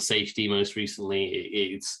drop down safety most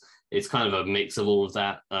recently. It's kind of a mix of all of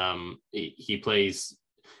that. Him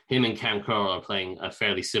and Cam Curl are playing a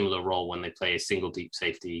fairly similar role when they play a single deep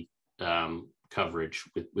safety coverage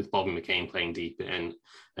with Bobby McCain playing deep and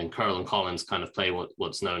Curl and Collins kind of play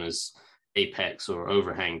what's known as apex or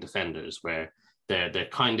overhang defenders, where they're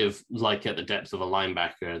kind of like at the depth of a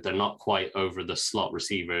linebacker. They're not quite over the slot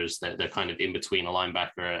receivers. They're kind of in between a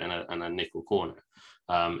linebacker and a nickel corner.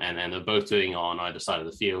 And they're both doing it on either side of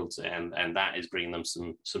the field, and that is bringing them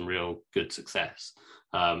some real good success.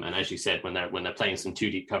 And as you said, when they're playing some 2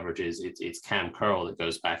 deep coverages, it's Cam Curl that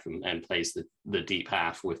goes back and plays the deep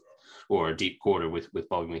half or a deep quarter with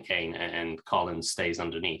Bobby McCain, and Collins stays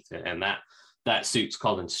underneath, and that suits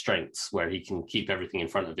Collins' strengths, where he can keep everything in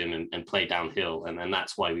front of him and play downhill, and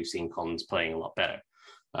that's why we've seen Collins playing a lot better.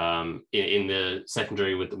 In the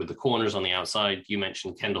secondary with the corners on the outside, you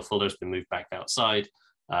mentioned Kendall Fuller's been moved back outside.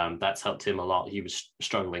 That's helped him a lot. He was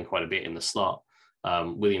struggling quite a bit in the slot.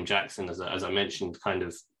 William Jackson, as I mentioned, kind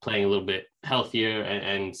of playing a little bit healthier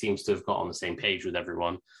and seems to have got on the same page with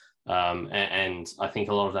everyone. And I think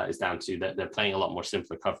a lot of that is down to that they're playing a lot more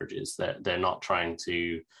simpler coverages. They're not trying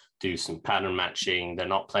to do some pattern matching. They're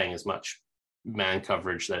not playing as much man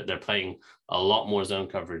coverage. They're playing a lot more zone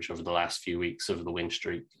coverage over the last few weeks of the win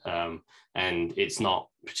streak. And it's not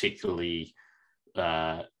particularly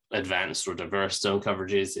advanced or diverse zone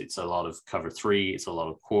coverages. It's a lot of cover 3. It's a lot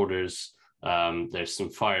of quarters. There's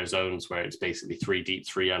some fire zones where it's basically 3 deep,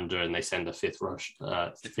 3 under, and they send a fifth rusher.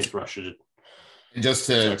 And just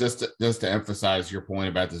to emphasize your point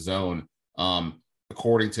about the zone,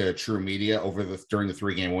 according to True Media, during the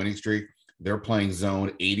 3-game winning streak, they're playing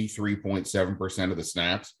zone 83.7% of the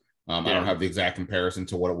snaps. I don't have the exact comparison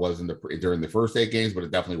to what it was during the first 8 games, but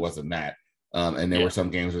it definitely wasn't that. And there were some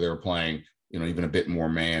games where they were playing, even a bit more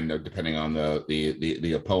man, depending on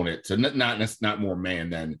the opponent. So not more man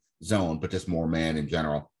than zone, but just more man in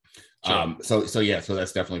general. Sure. So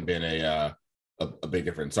that's definitely been a big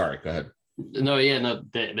difference. Sorry, go ahead.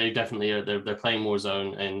 They definitely are. They're playing more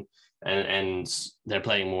zone and they're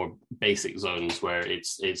playing more basic zones where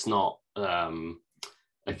it's not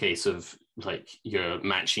a case of like you're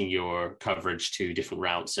matching your coverage to different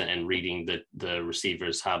routes and reading the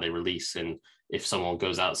receivers, how they release. And if someone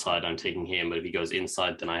goes outside, I'm taking him, but if he goes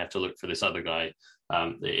inside, then I have to look for this other guy.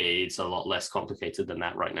 It's a lot less complicated than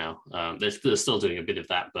that right now. They're still doing a bit of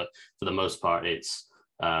that, but for the most part, it's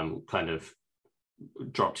kind of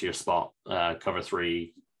drop to your spot, cover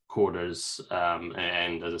 3 quarters,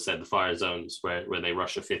 and as I said, the fire zones where they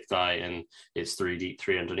rush a 5th guy and it's 3 deep,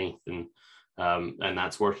 3 underneath, and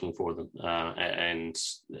that's working for them. And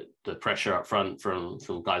the pressure up front from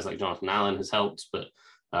guys like Jonathan Allen has helped, but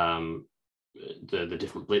the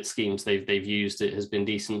different blitz schemes they've used, it has been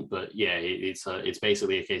decent. But yeah, it's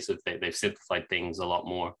basically a case of they've simplified things a lot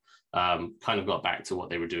more, kind of got back to what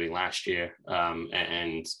they were doing last year,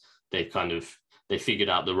 and they figured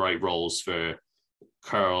out the right roles for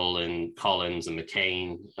Curl and Collins and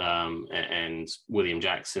McCain, and William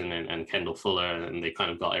Jackson and Kendall Fuller, and they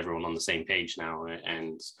kind of got everyone on the same page now,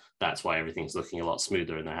 and that's why everything's looking a lot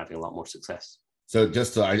smoother and they're having a lot more success. So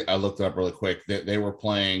I looked it up really quick. They were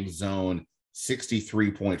playing zone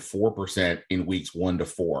 63.4% in weeks 1 to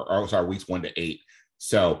 4, or sorry, weeks 1 to 8.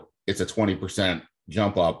 So it's a 20%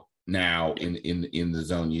 jump up now in the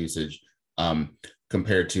zone usage,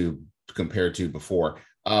 compared to before.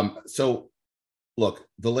 So look,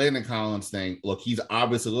 the Landon Collins thing, look, he's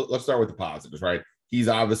obviously, let's start with the positives, right? He's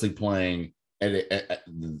obviously playing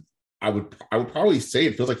I would probably say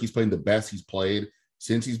it feels like he's playing the best he's played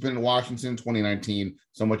since he's been in Washington. 2019,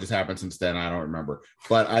 so much has happened since then, I don't remember.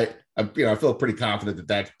 But I feel pretty confident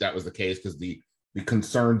that was the case, because the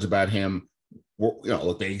concerns about him were,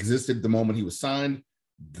 look, they existed the moment he was signed.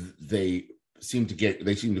 They seem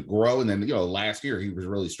to grow, and then last year he was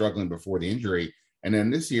really struggling before the injury, and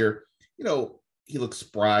then this year, he looks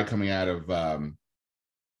spry coming out of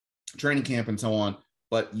training camp and so on.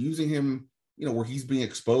 But using him, where he's being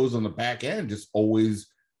exposed on the back end, just always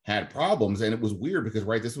had problems. And it was weird because,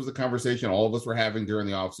 right, this was a conversation all of us were having during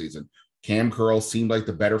the offseason. Cam Curl seemed like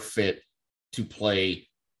the better fit to play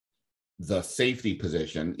the safety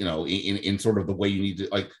position, in sort of the way you need to,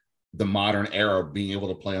 like the modern era of being able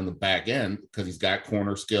to play on the back end, because he's got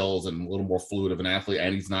corner skills and a little more fluid of an athlete,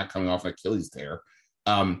 and he's not coming off an Achilles tear.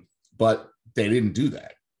 But they didn't do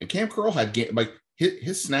that. And Cam Curl had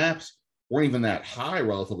his snaps weren't even that high,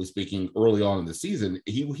 relatively speaking, early on in the season.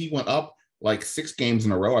 He went up like 6 games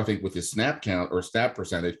in a row, I think, with his snap count or snap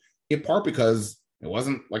percentage, in part because it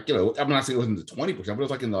wasn't like, I'm not saying it wasn't the 20%, but it was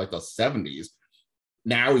like in the 70s.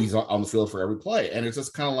 Now he's on the field for every play. And it's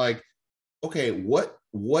just kind of like, okay, what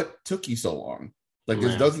took you so long? Like,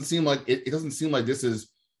 this doesn't seem like, it doesn't seem like this is,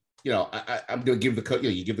 I'm going to give the coach,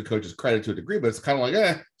 you give the coaches credit to a degree, but it's kind of like,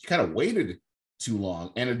 you kind of waited too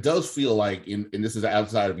long. And it does feel like, and this is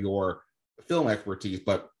outside of your film expertise,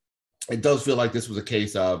 but it does feel like this was a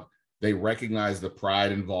case of they recognize the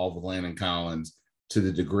pride involved with Landon Collins to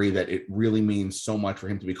the degree that it really means so much for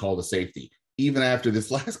him to be called a safety. Even after this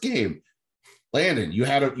last game, Landon, you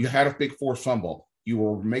had a big forced fumble. You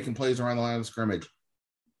were making plays around the line of scrimmage,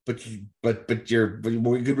 but were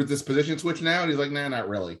you good with this position switch now? And he's like, nah, not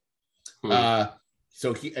really.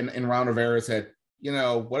 So he and Ron Rivera said,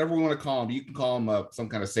 whatever we want to call him, you can call him some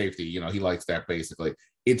kind of safety. He likes that basically.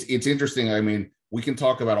 It's interesting. I mean, we can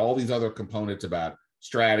talk about all these other components about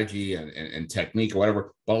strategy and technique or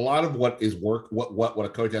whatever, but a lot of what is work, what a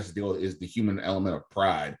coach has to deal with is the human element of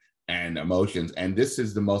pride and emotions. And this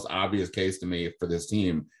is the most obvious case to me for this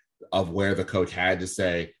team of where the coach had to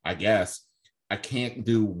say, I guess I can't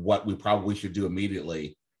do what we probably should do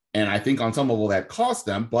immediately. And I think on some level that cost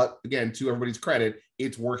them, but again, to everybody's credit,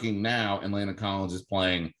 it's working now. And Landon Collins is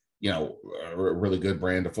playing, a really good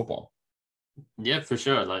brand of football. Yeah, for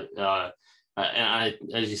sure. Like, and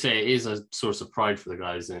as you say, it is a source of pride for the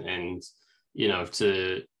guys, and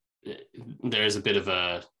there's a bit of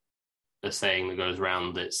a saying that goes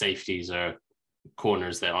around that safeties are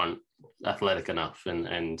corners that aren't athletic enough,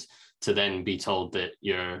 and to then be told that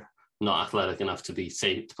you're not athletic enough to be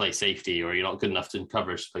safe to play safety, or you're not good enough to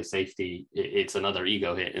cover to play safety, it's another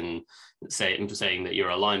ego hit. And saying that you're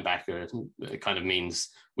a linebacker, it kind of means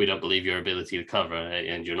we don't believe your ability to cover,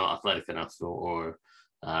 and you're not athletic enough, or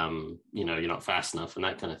you're not fast enough, and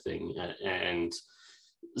that kind of thing. And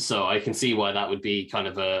so I can see why that would be kind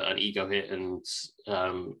of an ego hit, and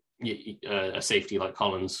a safety like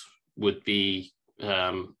Collins would be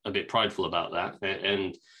a bit prideful about that.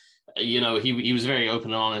 And he was very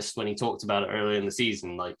open and honest when he talked about it earlier in the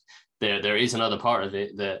season. Like, there is another part of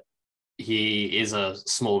it that he is a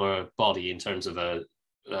smaller body in terms of a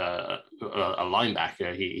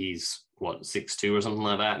linebacker. He's 6'2" or something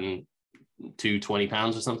like that, and 220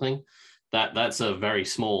 pounds or something. That's a very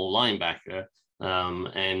small linebacker.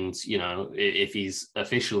 And, if he's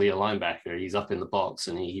officially a linebacker, he's up in the box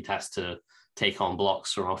and he has to take on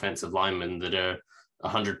blocks from offensive linemen that are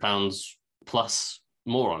 100 pounds plus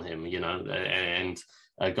more on him, and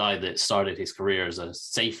a guy that started his career as a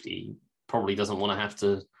safety probably doesn't want to have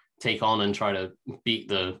to take on and try to beat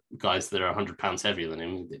the guys that are 100 pounds heavier than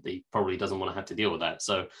him. He probably doesn't want to have to deal with that.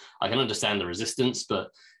 So I can understand the resistance, but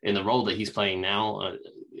in the role that he's playing now,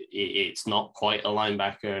 it's not quite a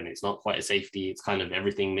linebacker and it's not quite a safety. It's kind of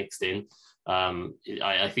everything mixed in.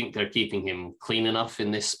 I think they're keeping him clean enough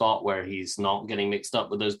in this spot where he's not getting mixed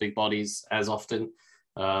up with those big bodies as often.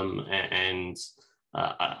 I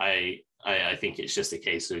think it's just a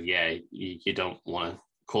case of, you don't want to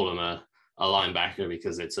call him a linebacker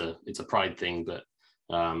because it's a pride thing, but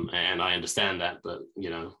and I understand that, but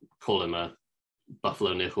call him a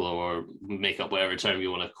Buffalo nickel or make up whatever term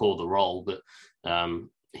you want to call the role, but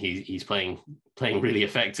he's playing really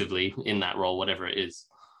effectively in that role, whatever it is.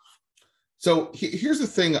 So here's the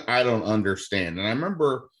thing I don't understand, and I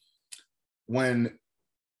remember when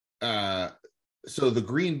so the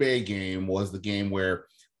Green Bay game was the game where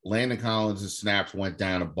Landon Collins' snaps went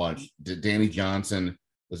down a bunch. Danny Johnson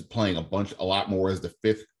was playing a lot more as the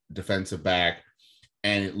fifth defensive back.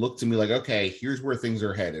 And it looked to me like, okay, here's where things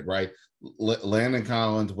are headed, right? Landon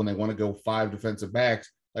Collins, when they want to go 5 defensive backs,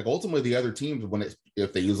 like ultimately the other teams,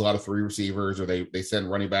 if they use a lot of 3 receivers or they send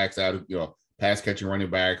running backs out, pass catching running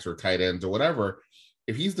backs or tight ends or whatever,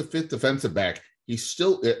 if he's the 5th defensive back, he's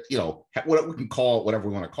still, what we can call it, whatever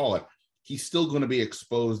we want to call it, he's still going to be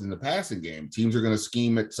exposed in the passing game. Teams are going to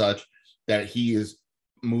scheme it such that he is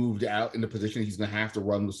moved out into position. He's going to have to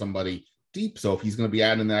run with somebody deep. So if he's going to be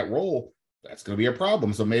out in that role, that's going to be a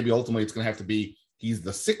problem. So maybe ultimately it's going to have to be he's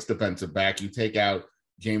the 6th defensive back. You take out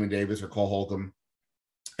Jamin Davis or Cole Holcomb,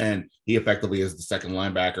 and he effectively is the 2nd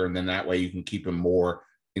linebacker. And then that way you can keep him more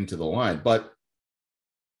into the line. But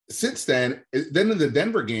since then in the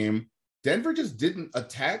Denver game, Denver just didn't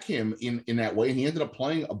attack him in that way. And he ended up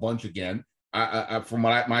playing a bunch again. From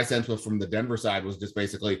what my sense was from the Denver side was just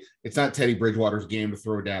basically, it's not Teddy Bridgewater's game to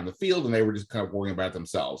throw down the field, and they were just kind of worrying about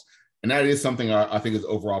themselves. And that is something I think is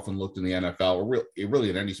over often looked in the NFL, or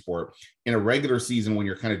really in any sport. In a regular season, when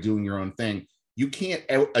you're kind of doing your own thing, you can't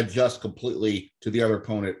adjust completely to the other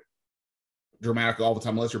opponent dramatically all the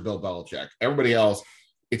time, unless you're Bill Belichick. Everybody else,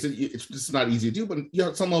 it's just not easy to do. But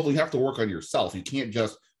at some level, you have to work on yourself. You can't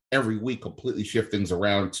just every week completely shift things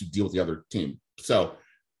around to deal with the other team. So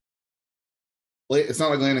it's not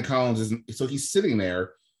like Landon Collins isn't, so he's sitting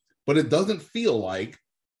there, but it doesn't feel like,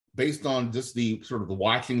 based on just the sort of the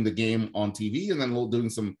watching the game on TV and then doing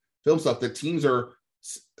some film stuff, that teams are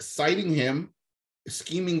citing him,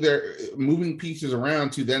 scheming moving pieces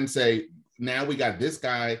around to then say, now we got this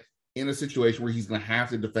guy in a situation where he's going to have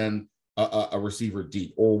to defend a receiver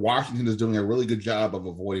deep, or Washington is doing a really good job of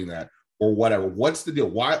avoiding that, or whatever. What's the deal?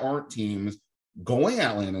 Why aren't teams going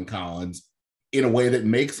at Landon Collins in a way that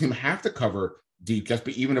makes him have to cover deep?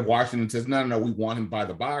 Even if Washington says, no, we want him by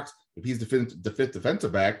the box, if he's the 5th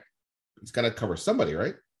defensive back, he's got to cover somebody,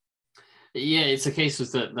 right? Yeah, it's a case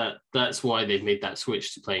of that's why they've made that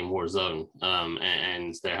switch to playing more zone,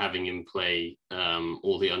 and they're having him play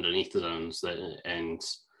all the underneath the zones and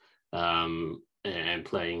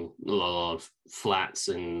playing a lot of flats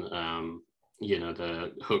and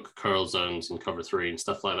the hook curl zones in cover 3 and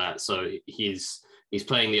stuff like that. So he's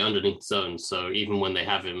playing the underneath zones. So even when they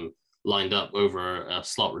have him lined up over a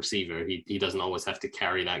slot receiver, he doesn't always have to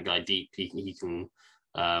carry that guy deep. He can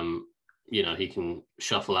he can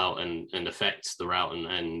shuffle out and affect the route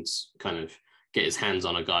and kind of get his hands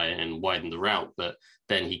on a guy and widen the route, but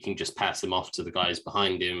then he can just pass him off to the guys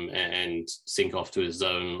behind him and sink off to his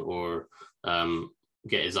zone, or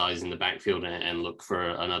get his eyes in the backfield and look for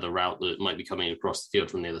another route that might be coming across the field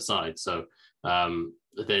from the other side. So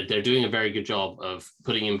they're doing a very good job of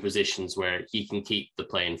putting him in positions where he can keep the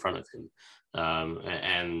play in front of him.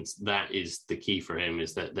 And that is the key for him,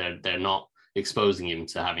 is that they're not exposing him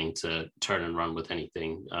to having to turn and run with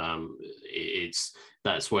anything.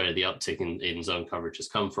 That's where the uptick in zone coverage has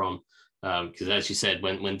come from. Because as you said,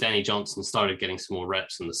 when Danny Johnson started getting some more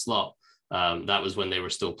reps in the slot, that was when they were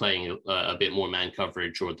still playing a bit more man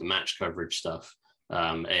coverage or the match coverage stuff.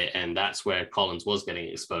 And that's where Collins was getting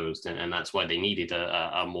exposed. And that's why they needed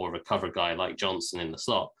a more of a cover guy like Johnson in the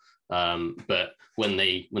slot. But when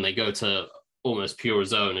they go to almost pure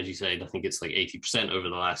zone, as you said, I think it's like 80% over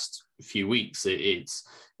the last few weeks.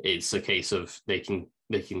 It's a case of they can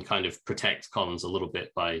kind of protect Collins a little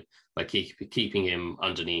bit by keeping him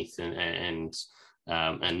underneath and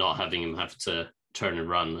not having him have to turn and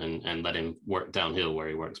run and let him work downhill where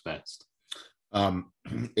he works best.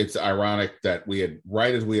 It's ironic that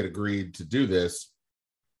right as we had agreed to do this,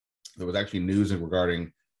 there was actually news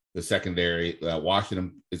regarding the secondary.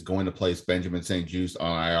 Washington is going to place Benjamin St-Juste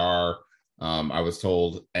on IR, I was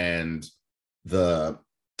told, and that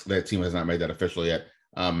team has not made that official yet.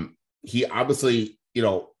 He obviously,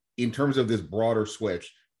 in terms of this broader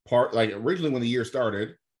switch, originally when the year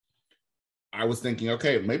started, I was thinking,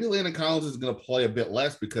 okay, maybe Landon Collins is going to play a bit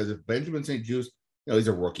less, because if Benjamin St-Juste, he's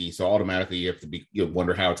a rookie, so automatically you have to be,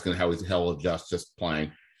 wonder how he'll adjust just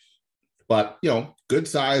playing. But, good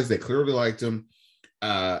size. They clearly liked him.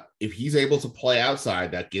 If he's able to play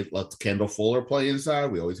outside, lets Kendall Fuller play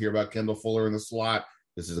inside. We always hear about Kendall Fuller in the slot.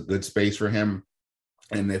 This is a good space for him.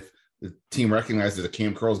 And if the team recognizes that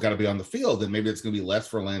Cam Curl's got to be on the field, then maybe it's going to be less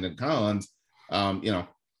for Landon Collins, yada,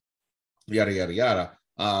 yada, yada.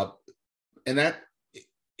 And that,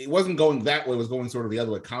 it wasn't going that way. It was going sort of the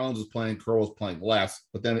other way. Collins was playing, Curl was playing less.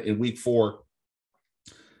 But then in week 4,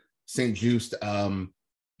 St-Juste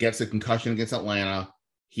gets a concussion against Atlanta.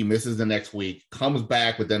 He misses the next week, comes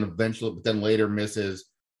back, but then later misses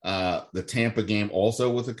the Tampa game also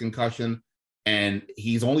with a concussion. And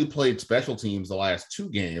he's only played special teams the last 2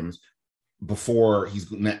 games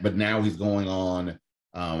but now he's going on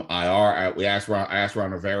IR. I asked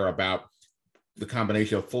Ron Rivera about the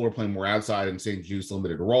combination of Fuller playing more outside and St-Juste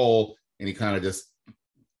limited role, and he kind of just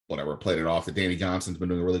played it off. That Danny Johnson's been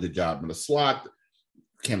doing a really good job in the slot.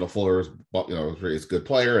 Kendall Fuller is a good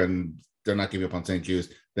player, and they're not giving up on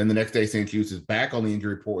St-Juste. Then the next day, St-Juste is back on the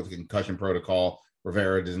injury report with a concussion protocol.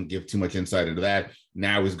 Rivera doesn't give too much insight into that.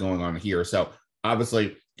 Now he's going on here. So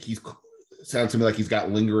obviously, sounds to me like he's got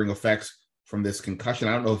lingering effects from this concussion.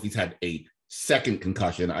 I don't know if he's had a second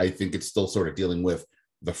concussion. I think it's still sort of dealing with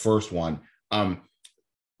the first one.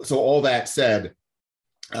 So all that said,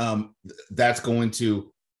 that's going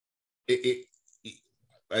to,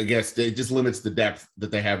 I guess it just limits the depth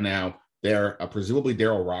that they have now. There, presumably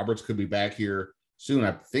Darryl Roberts could be back here soon.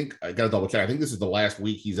 I think I got to double check. I think this is the last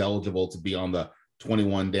week he's eligible to be on the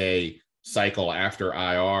 21-day cycle after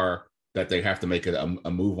IR, that they have to make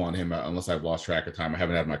a move on him, unless I've lost track of time. I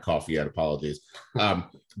haven't had my coffee yet. Apologies.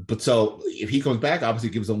 But so if he comes back, obviously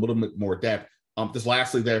it gives a little bit more depth. Just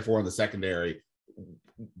lastly, therefore, in the secondary,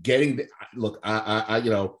 I'll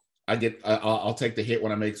take the hit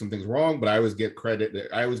when I make some things wrong, but I always get credit.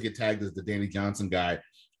 I always get tagged as the Danny Johnson guy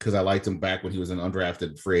because I liked him back when he was an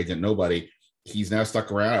undrafted free agent nobody. He's now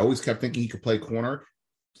stuck around. I always kept thinking he could play corner.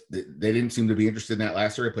 They didn't seem to be interested in that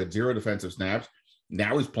last year. He played 0 defensive snaps.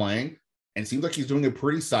 Now he's playing, and it seems like he's doing a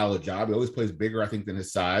pretty solid job. He always plays bigger, I think, than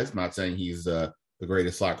his size. I'm not saying he's the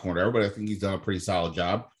greatest slot corner ever, but I think he's done a pretty solid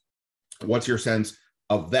job. What's your sense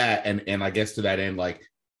of that? And I guess to that end,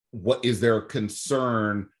 what is there a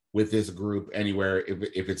concern with this group anywhere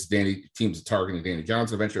if it's teams targeting Danny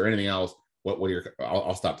Johnson eventually or anything else? What are your?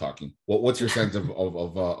 I'll stop talking. What's your sense of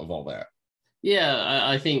all that? Yeah,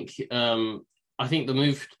 I think the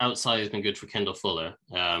move outside has been good for Kendall Fuller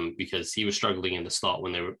because he was struggling in the slot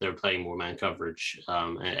when they were playing more man coverage.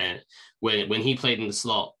 And when he played in the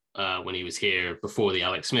slot when he was here before the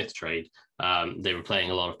Alex Smith trade, they were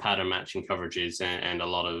playing a lot of pattern matching coverages and a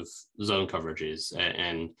lot of zone coverages,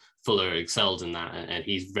 and Fuller excelled in that. And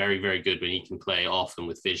he's very, very good when he can play often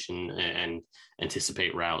with vision and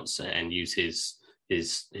anticipate routes and use his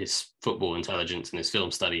football intelligence and his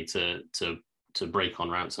film study to break on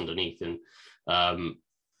routes underneath. And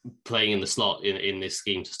playing in the slot in this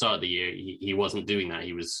scheme to start the year, he wasn't doing that.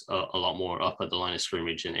 He was a lot more up at the line of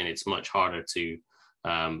scrimmage, and it's much harder to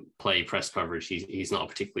play press coverage. He's not a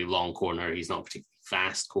particularly long corner. He's not a particularly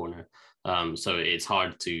fast corner. So it's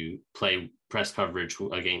hard to play press coverage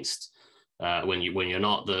against when you're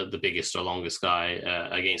not the biggest or longest guy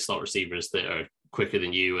against slot receivers that are quicker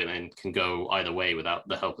than you and can go either way without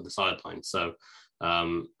the help of the sideline. So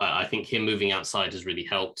I think him moving outside has really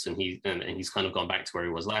helped, and he's kind of gone back to where he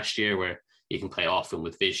was last year, where he can play often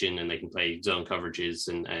with vision and they can play zone coverages,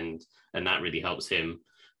 and that really helps him.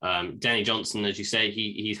 Danny Johnson, as you say,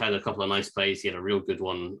 he's had a couple of nice plays. He had a real good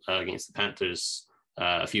one against the Panthers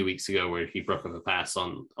a few weeks ago where he broke up a pass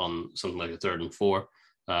on something like a 3rd and 4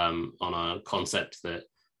 on a concept that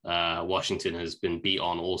Washington has been beat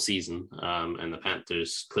on all season, and the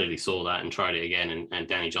Panthers clearly saw that and tried it again, and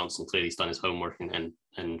Danny Johnson clearly has done his homework and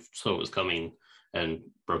saw it was coming and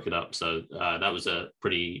broke it up. So that was a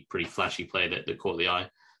pretty flashy play that caught the eye.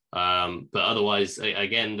 But otherwise,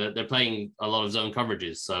 again, they're playing a lot of zone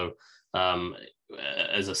coverages. So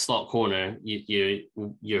as a slot corner,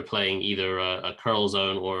 you're playing either a curl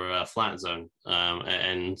zone or a flat zone,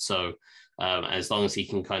 and so as long as he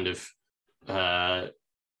can kind of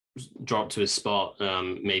drop to his spot,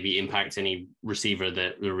 maybe impact any receiver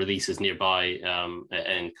that releases nearby,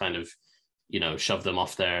 and kind of, shove them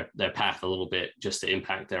off their path a little bit just to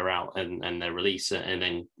impact their route and their release, and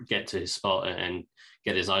then get to his spot and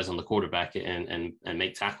get his eyes on the quarterback and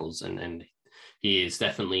make tackles. And he is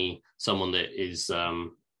definitely someone that is,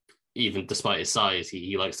 even despite his size,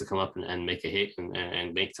 he likes to come up and make a hit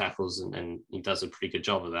and make tackles, and he does a pretty good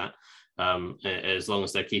job of that. As long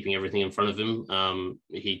as they're keeping everything in front of him,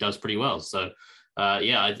 he does pretty well. So,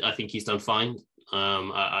 I think he's done fine.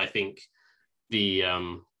 I think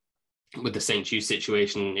with the St. Jude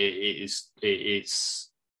situation, it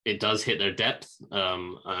does hit their depth.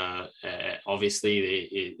 Obviously,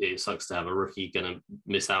 it sucks to have a rookie going to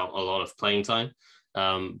miss out a lot of playing time.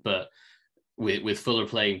 But with Fuller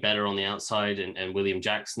playing better on the outside and William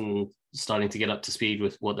Jackson starting to get up to speed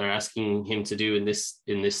with what they're asking him to do in this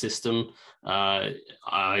system, I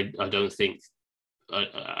don't think.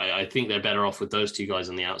 I think they're better off with those two guys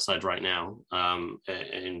on the outside right now.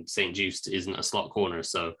 And St. Juste isn't a slot corner,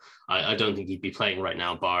 so I don't think he'd be playing right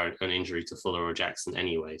now, bar an injury to Fuller or Jackson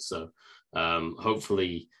anyway. So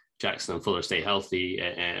hopefully Jackson and Fuller stay healthy,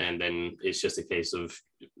 and then it's just a case of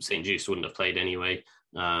St. Juste wouldn't have played anyway.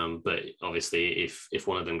 But obviously, if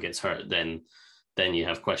one of them gets hurt, then you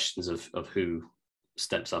have questions of who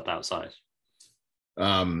steps up outside.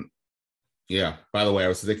 Yeah. By the way, I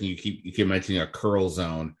was thinking you keep mentioning a curl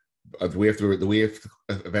zone. Do we have to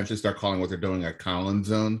eventually start calling what they're doing a Collins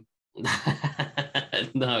zone?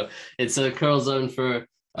 No, it's a curl zone for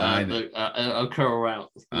a curl route.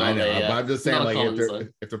 I know. But I'm just saying, like,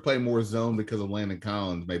 if they're playing more zone because of Landon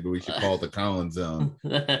Collins, maybe we should call it the Collins zone.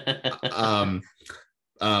 And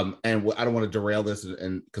I don't want to derail this,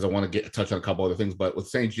 and because I want to touch on a couple other things, but with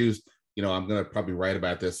St. Juste, I'm going to probably write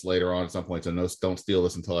about this later on at some point, so don't steal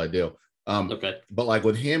this until I do. Okay. But like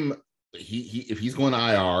with him, he if he's going to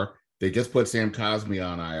IR, they just put Sam Cosmi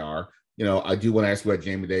on IR. I do want to ask you about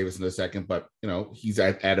Jamie Davis in a second, but he's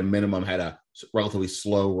at a minimum had a relatively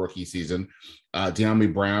slow rookie season.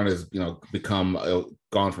 De'Ami Brown has become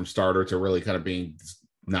gone from starter to really kind of being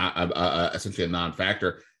not essentially a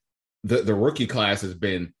non-factor. The rookie class has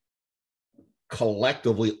been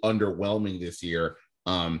collectively underwhelming this year,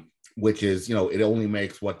 which is, it only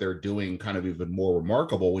makes what they're doing kind of even more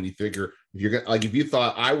remarkable when you figure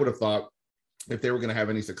I would have thought if they were going to have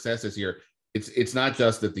any success this year, it's not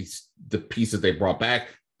just that the pieces they brought back,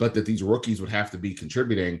 but that these rookies would have to be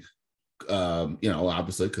contributing,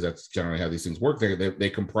 obviously, because that's generally how these things work. They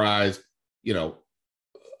comprise,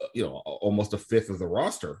 almost a fifth of the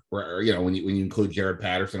roster, where when you include Jared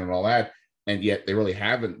Patterson and all that, and yet they really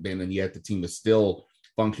haven't been, and yet the team is still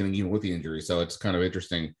functioning even with the injury. So it's kind of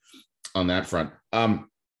interesting on that front.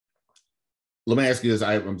 Let me ask you this.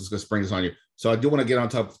 I'm just going to spring this on you. So I do want to get on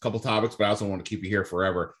top of a couple topics, but I also want to keep you here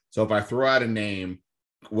forever. So if I throw out a name,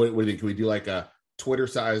 what do you think? Can we do like a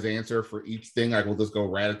Twitter-sized answer for each thing? Like we'll just go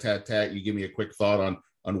rat-a-tat-tat. You give me a quick thought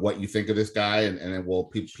on what you think of this guy, and then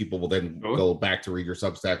people will then go back to read your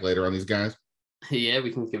Substack later on these guys. Yeah,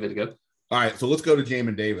 we can give it a go. All right, so let's go to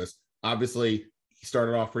Jamin Davis. Obviously, he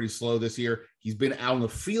started off pretty slow this year. He's been out on the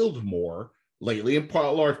field more lately, in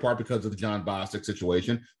large part because of the John Bostic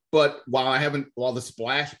situation. But while the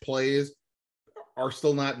splash plays are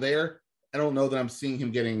still not there, I don't know that I'm seeing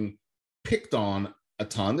him getting picked on a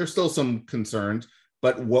ton. There's still some concerns,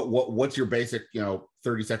 but what's your basic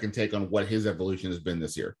 30-second take on what his evolution has been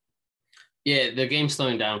this year? Yeah, the game's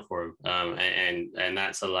slowing down for him, and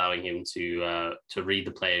that's allowing him to read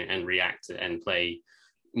the play and react and play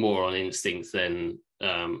more on instinct than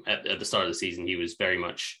at the start of the season. He was very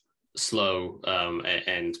much slow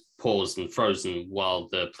and paused and frozen while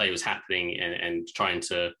the play was happening, and trying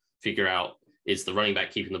to figure out, is the running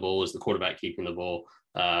back keeping the ball, is the quarterback keeping the ball,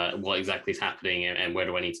 what exactly is happening, and where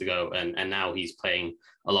do I need to go? And now he's playing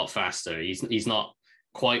a lot faster. He's not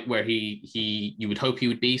quite where you would hope he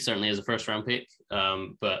would be, certainly as a first round pick,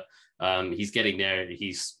 but he's getting there.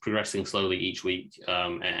 He's progressing slowly each week,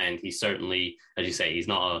 and he's certainly, as you say, he's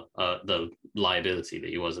not the liability that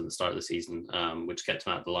he was at the start of the season, which kept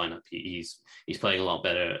him out of the lineup. He's playing a lot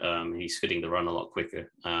better. He's fitting the run a lot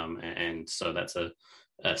quicker, and so that's a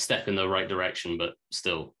step in the right direction, but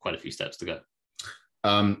still quite a few steps to go.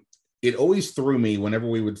 It always threw me whenever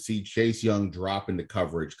we would see Chase Young drop into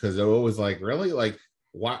coverage, because I was like, really? Like,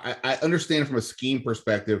 why? I understand from a scheme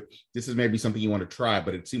perspective, this is maybe something you want to try,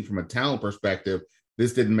 but it seemed from a talent perspective,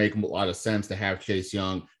 this didn't make a lot of sense to have Chase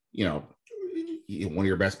Young, one of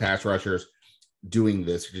your best pass rushers, doing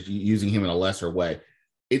this, just using him in a lesser way.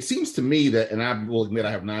 It seems to me that, and I will admit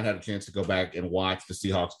I have not had a chance to go back and watch the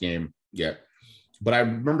Seahawks game yet, but I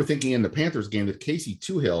remember thinking in the Panthers game that Casey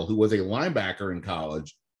Toohill, who was a linebacker in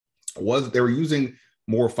college, was they were using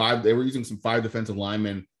some 5 defensive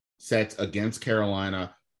linemen sets against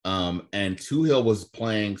Carolina. And Toohill was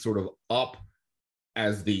playing sort of up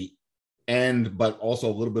as the end, but also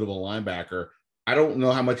a little bit of a linebacker. I don't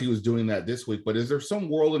know how much he was doing that this week, but is there some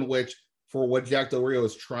world in which, for what Jack Del Rio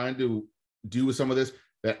is trying to do with some of this,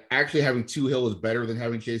 that actually having Toohill is better than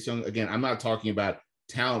having Chase Young? Again, I'm not talking about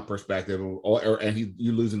talent perspective and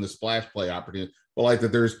you losing the splash play opportunity, but like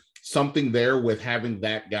that there's something there with having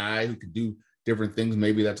that guy who could do different things.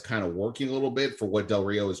 Maybe that's kind of working a little bit for what Del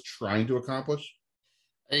Rio is trying to accomplish.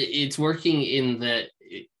 It's working in that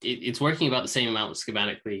it's working about the same amount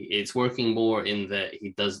schematically. It's working more in that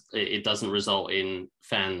it doesn't result in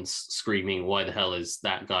fans screaming, "Why the hell is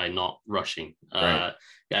that guy not rushing?" Right.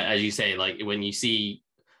 As you say, like when you see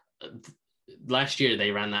last year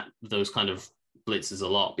they ran those kind of blitzes a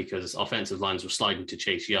lot because offensive lines were sliding to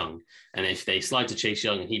Chase Young, and if they slide to Chase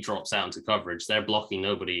Young and he drops out into coverage, they're blocking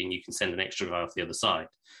nobody, and you can send an extra guy off the other side,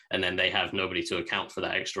 and then they have nobody to account for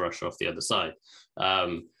that extra rusher off the other side.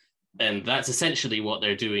 And that's essentially what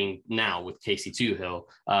they're doing now with Casey Toohill.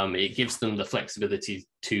 It gives them the flexibility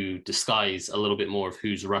to disguise a little bit more of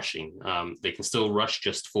who's rushing. They can still rush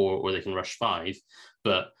just 4 or they can rush 5,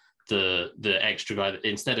 but the extra guy,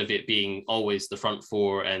 instead of it being always the front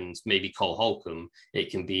 4 and maybe Cole Holcomb, it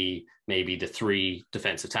can be maybe the 3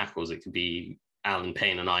 defensive tackles. It could be Alan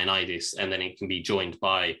Payne and Ioannidis, and then it can be joined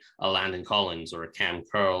by a Landon Collins or a Cam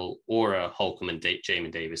Curl or a Holcomb and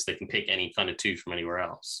Jamin Davis. They can pick any kind of 2 from anywhere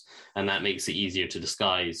else, and that makes it easier to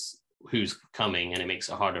disguise who's coming, and it makes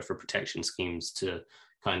it harder for protection schemes to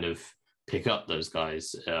kind of pick up those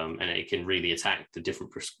guys, and it can really attack the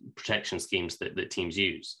different protection schemes that teams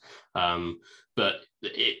use. But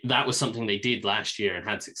that was something they did last year and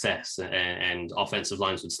had success, and offensive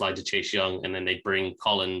lines would slide to Chase Young, and then they'd bring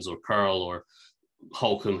Collins or Curl or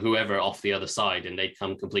Holcomb, whoever, off the other side, and they'd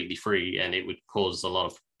come completely free, and it would cause a lot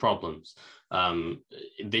of problems.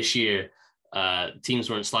 This year, teams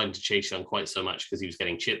weren't sliding to Chase Young quite so much because he was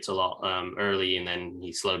getting chipped a lot early, and then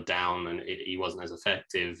he slowed down and he wasn't as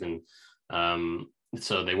effective, and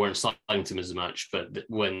so they weren't sliding to him as much. But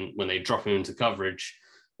when they drop him into coverage,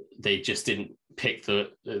 they just didn't pick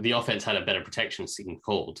the offense had a better protection scheme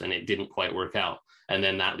called, and it didn't quite work out. And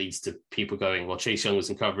then that leads to people going, well, Chase Young was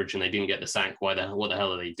in coverage and they didn't get the sack. What the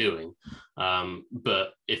hell are they doing?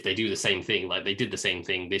 But if they do the same thing, like they did the same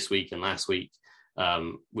thing this week and last week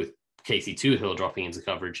with Casey Toohill dropping into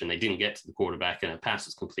coverage, and they didn't get to the quarterback and a pass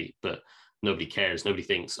was complete, but nobody cares. Nobody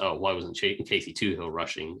thinks, oh, why wasn't Casey Toohill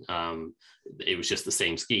rushing? It was just the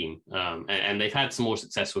same scheme. And they've had some more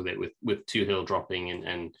success with it with Toohill dropping,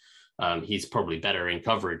 and he's probably better in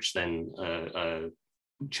coverage than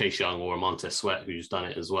Chase Young or Montez Sweat, who's done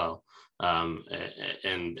it as well. And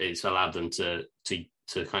it's allowed them to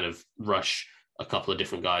kind of rush a couple of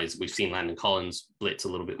different guys. We've seen Landon Collins blitz a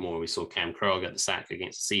little bit more. We saw Cam Curl get the sack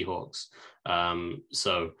against the Seahawks.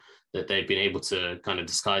 So that they've been able to kind of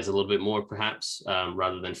disguise a little bit more, perhaps,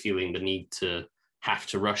 rather than feeling the need to have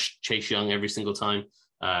to rush Chase Young every single time.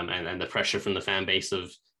 And the pressure from the fan base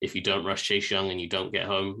of, if you don't rush Chase Young and you don't get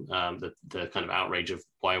home, the kind of outrage of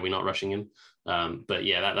why are we not rushing him? But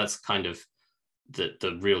yeah, that's kind of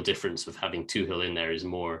the real difference of having Toohill in there, is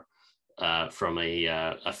more from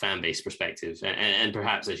a fan base perspective. And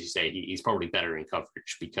perhaps, as you say, he's probably better in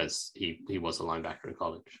coverage because he was a linebacker in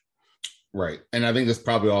college. Right. And I think that's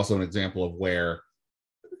probably also an example of where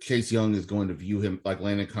Chase Young is going to view him, like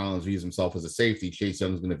Landon Collins views himself as a safety. Chase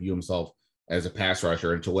Young is going to view himself as a pass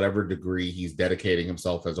rusher, and to whatever degree he's dedicating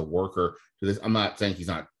himself as a worker to this. I'm not saying he's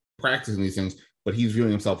not practicing these things, but he's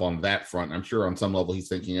viewing himself on that front. I'm sure on some level he's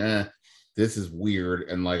thinking, this is weird,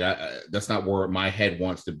 and like that's not where my head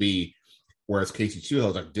wants to be. Whereas Casey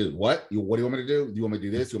Toohill is like, dude, what do you want me to do? Do you want me to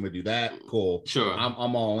do this? You want me to do that? Cool. Sure.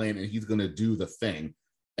 I'm all in, and he's going to do the thing.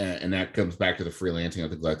 And that comes back to the freelancing and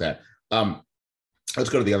things like that. Let's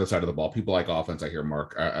go to the other side of the ball. People like offense, I hear,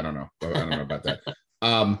 Mark. I don't know. I don't know about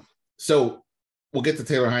that. So we'll get to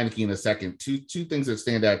Taylor Heinicke in a second. Two things that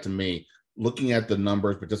stand out to me, looking at the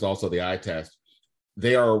numbers, but just also the eye test.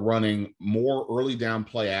 They are running more early down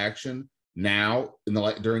play action now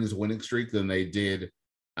during this winning streak than they did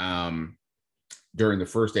during the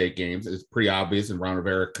first 8 games. It's pretty obvious, and Ron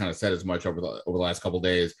Rivera kind of said as much over the last couple of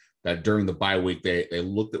days, that during the bye week, they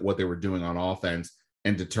looked at what they were doing on offense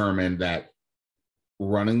and determined that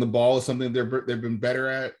running the ball is something they've been better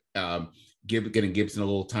at. Getting Gibson a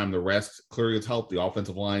little time to rest clearly has helped. The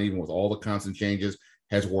offensive line, even with all the constant changes,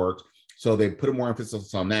 has worked. So they put more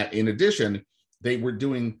emphasis on that. In addition, they were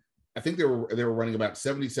doing, I think they were running about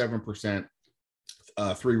 77%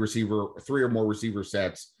 3 or more receiver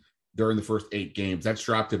sets during the first 8 games. That's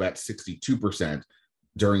dropped to about 62%.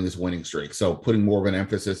 during this winning streak. So putting more of an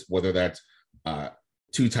emphasis, whether that's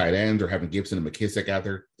two tight ends or having Gibson and McKissick out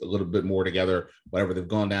there a little bit more together, whatever, they've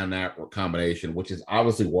gone down that combination, which is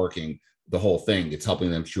obviously working the whole thing. It's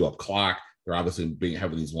helping them chew up clock. They're obviously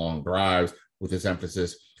having these long drives with this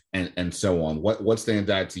emphasis and so on. What stands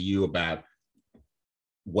out to you about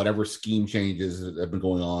whatever scheme changes that have been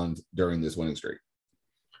going on during this winning streak?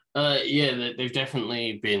 Yeah, they've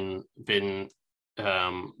definitely been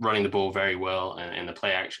running the ball very well, and the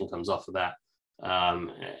play action comes off of that.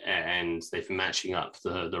 And they've been matching up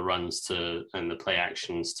the runs and the play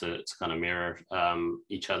actions to kind of mirror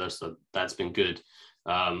each other. So that's been good.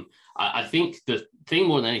 I think the thing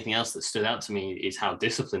more than anything else that stood out to me is how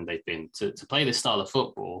disciplined they've been to play this style of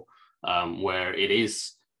football, where it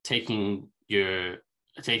is taking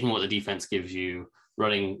what the defense gives you,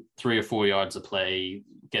 running 3 or 4 yards of play,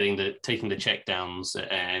 taking the check downs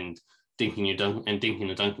and dinking and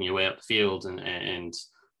dunking your way up the field and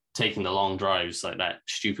taking the long drives, like that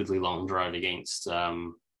stupidly long drive against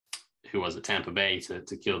Tampa Bay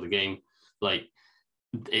to kill the game. Like,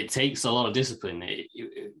 it takes a lot of discipline.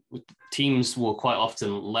 Teams will quite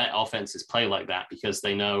often let offenses play like that because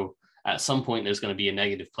they know at some point there's going to be a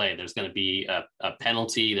negative play. There's going to be a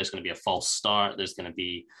penalty. There's going to be a false start. There's going to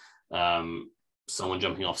be someone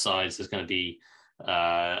jumping off sides. There's going to be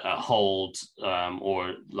a hold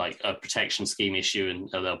or like a protection scheme issue, and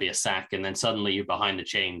there'll be a sack. And then suddenly you're behind the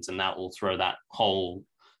chains, and that will throw that whole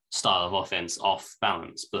style of offense off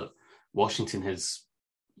balance. But Washington has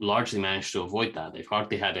largely managed to avoid that. They've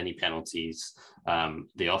hardly had any penalties.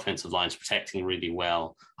 The offensive line's protecting really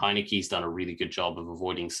well. Heineke's done a really good job of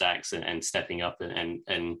avoiding sacks and stepping up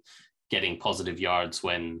and getting positive yards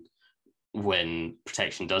when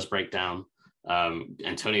protection does break down.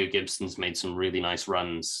 Antonio Gibson's made some really nice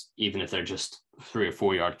runs, even if they're just 3 or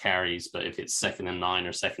 4 yard carries. But if it's 2nd and 9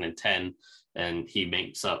 or 2nd and 10, and he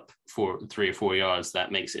makes up 3 or 4 yards,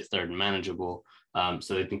 that makes it 3rd and manageable.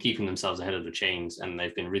 So they've been keeping themselves ahead of the chains, and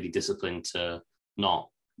they've been really disciplined to not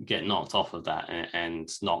get knocked off of that and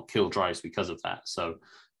not kill drives because of that. So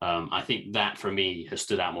I think that for me has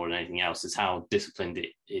stood out more than anything else, is how disciplined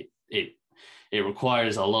it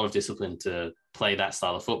requires a lot of discipline to play that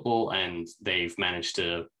style of football, and they've managed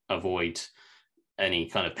to avoid any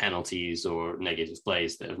kind of penalties or negative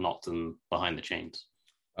plays that have knocked them behind the chains.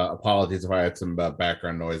 Apologies if I had some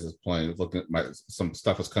background noises playing. Looking at some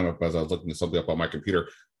stuff was coming up as I was looking at something up on my computer.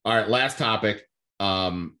 All right, last topic.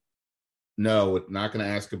 No, not going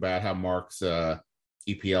to ask about how Mark's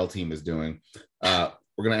EPL team is doing.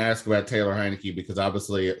 We're going to ask about Taylor Heinicke, because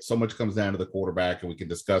obviously so much comes down to the quarterback, and we can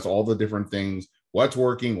discuss all the different things, what's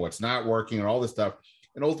working, what's not working, and all this stuff.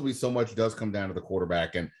 And ultimately, so much does come down to the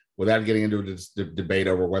quarterback. And without getting into this debate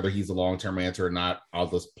over whether he's a long-term answer or not, I'll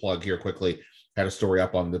just plug here quickly. Had a story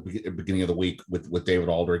up on the beginning of the week with David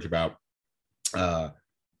Aldridge about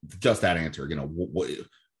just that answer. You know,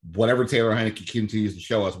 whatever Taylor Heinicke continues to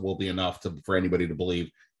show us will be enough for anybody to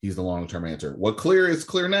believe he's the long-term answer. What is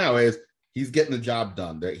clear now is he's getting the job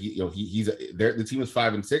done. That he's there. The team is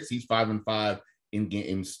 5-6. He's 5-5 in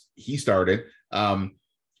games he started.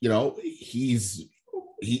 He's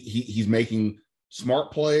making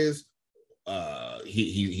smart plays.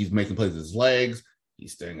 He's making plays with his legs.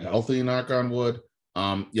 He's staying healthy, knock on wood.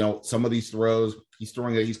 Some of these throws, he's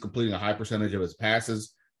completing a high percentage of his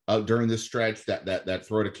passes during this stretch. That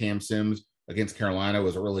throw to Cam Sims against Carolina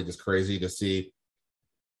was really just crazy to see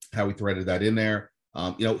how he threaded that in there.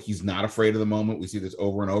 He's not afraid of the moment. We see this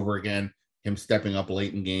over and over again, him stepping up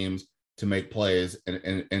late in games to make plays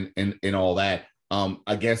and all that.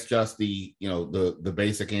 I guess just the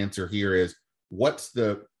basic answer here is what's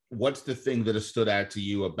the thing that has stood out to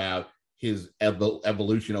you about his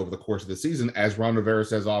evolution over the course of the season? As Ron Rivera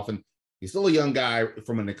says often, he's still a young guy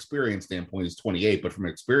from an experience standpoint. He's 28, but from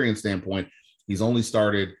an experience standpoint, he's only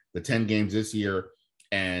started the 10 games this year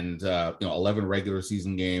and 11 regular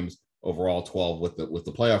season games overall, 12 with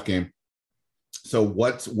the playoff game. So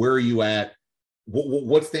where are you at?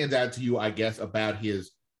 What stands out to you, I guess, about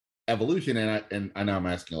his evolution? And I know I'm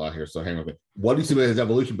asking a lot here, so hang with me. What do you see about his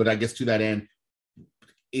evolution? But I guess to that end,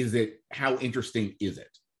 how interesting is it?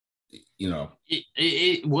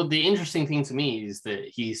 Well, the interesting thing to me is that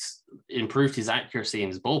he's improved his accuracy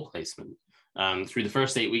and his ball placement. Through the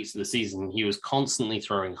first 8 weeks of the season, he was constantly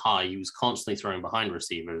throwing high. He was constantly throwing behind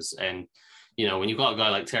receivers. And, when you've got a guy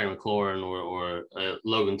like Terry McLaurin or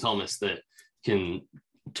Logan Thomas that can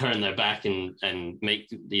turn their back and make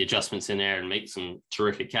the adjustments in air and make some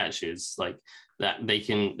terrific catches like that, they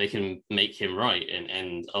can make him right.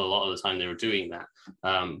 And a lot of the time they were doing that.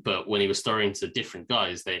 But when he was throwing to different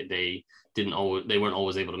guys, they weren't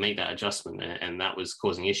always able to make that adjustment, and that was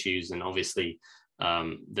causing issues. And obviously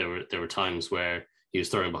there were times where he was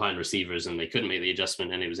throwing behind receivers and they couldn't make the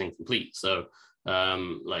adjustment and it was incomplete. So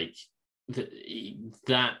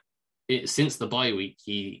since the bye week,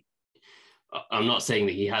 I'm not saying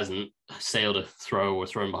that he hasn't sailed a throw or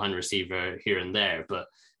thrown behind a receiver here and there, but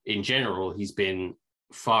in general, he's been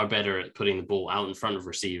far better at putting the ball out in front of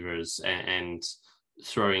receivers and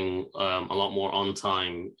throwing a lot more on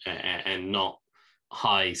time and not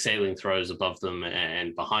high sailing throws above them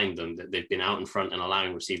and behind them. That they've been out in front and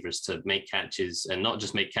allowing receivers to make catches, and not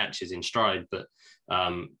just make catches in stride, but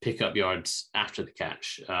pick up yards after the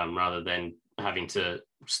catch, rather than having to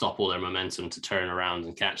stop all their momentum to turn around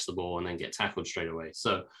and catch the ball and then get tackled straight away.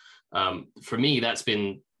 So for me, that's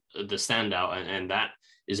been the standout, and that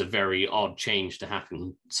is a very odd change to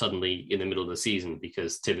happen suddenly in the middle of the season,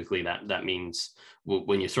 because typically that means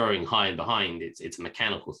when you're throwing high and behind, it's a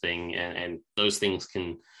mechanical thing, and those things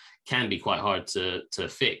can be quite hard to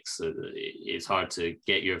fix. It's hard to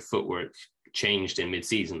get your footwork changed in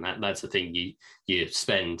mid-season. That's the thing. You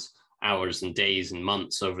spend hours and days and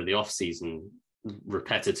months over the off season,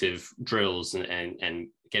 repetitive drills and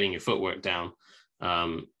getting your footwork down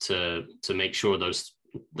to make sure those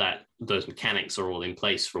mechanics are all in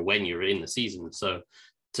place for when you're in the season. So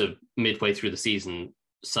to midway through the season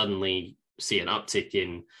suddenly see an uptick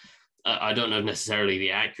in, I don't know if necessarily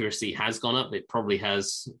the accuracy has gone up. It probably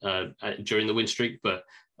has during the win streak, but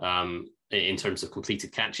in terms of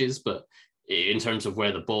completed catches, but in terms of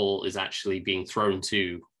where the ball is actually being thrown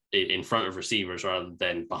to in front of receivers rather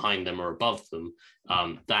than behind them or above them,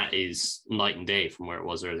 that is night and day from where it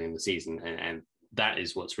was early in the season. And that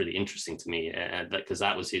is what's really interesting to me, because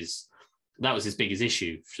that was his biggest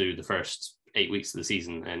issue through the first 8 weeks of the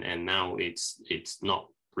season, and now it's not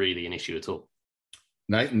really an issue at all.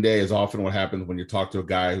 Night and day is often what happens when you talk to a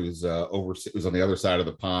guy who's on the other side of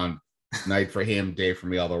the pond. Night for him, day for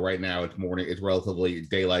me. Although right now it's morning, it's relatively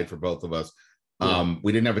daylight for both of us. Yeah.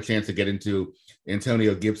 We didn't have a chance to get into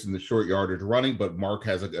Antonio Gibson, the short yardage running, but Mark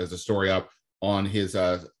has a story up on his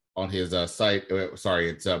site. Sorry,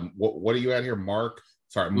 it's what are you at here, Mark?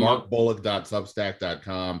 Sorry,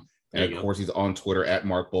 markbullock.substack.com. And of course, he's on Twitter at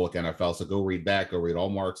Mark Bullock NFL. So go read that. Go read all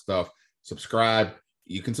Mark's stuff. Subscribe.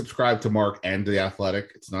 You can subscribe to Mark and The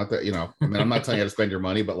Athletic. It's not that, I'm not telling you how to spend your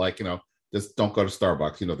money, but just don't go to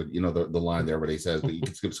Starbucks. The line there, everybody says, but you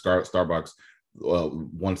can skip Starbucks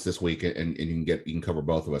once this week, and you can cover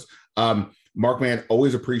both of us. Mark, man,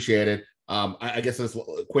 always appreciate it. I guess this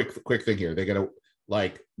quick thing here. They got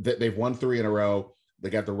they've won 3 in a row. They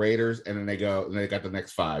got the Raiders, and then they got the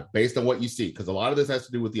next 5 based on what you see, because a lot of this has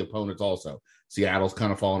to do with the opponents also. Seattle's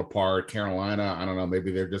kind of falling apart. Carolina, I don't know, maybe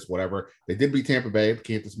they're just whatever. They did beat Tampa Bay.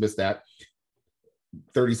 Can't dismiss that.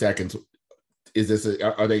 30 seconds.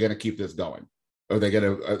 Are they going to keep this going? Are they going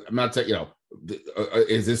to? I'm not saying,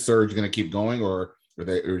 is this surge going to keep going, or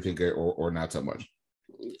you think, or not so much?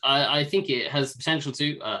 I think it has potential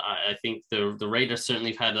to. I think the Raiders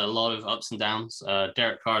certainly have had a lot of ups and downs.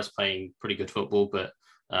 Derek Carr is playing pretty good football, but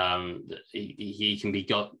he can be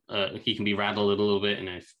rattled a little bit.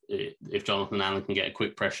 And if Jonathan Allen can get a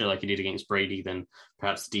quick pressure like he did against Brady, then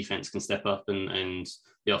perhaps the defense can step up and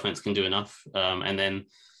the offense can do enough. And then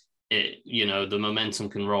the momentum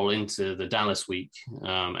can roll into the Dallas week,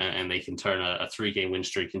 and they can turn a 3-game win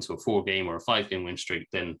streak into a 4-game or a 5-game win streak.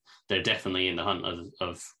 Then they're definitely in the hunt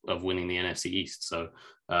of winning the NFC East. So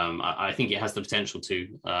I think it has the potential to,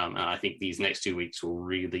 and I think these next 2 weeks will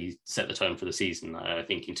really set the tone for the season. I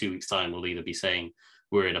think in 2 weeks' time, we'll either be saying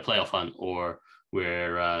we're in a playoff hunt or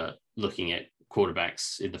we're looking at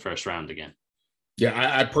quarterbacks in the first round again.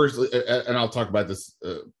 Yeah, I personally, and I'll talk about this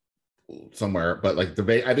somewhere, but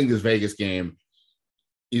I think this Vegas game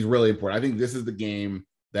is really important. I think this is the game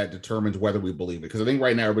that determines whether we believe it, because I think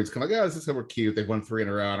right now everybody's kind of this is super cute. They've won 3 in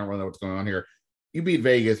a row. I don't really know what's going on here. You beat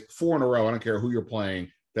Vegas 4 in a row. I don't care who you're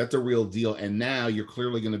playing. That's a real deal. And now you're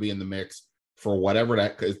clearly going to be in the mix for whatever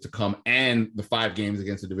that is to come. And the 5 games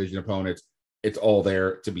against the division opponents, it's all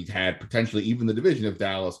there to be had. Potentially even the division if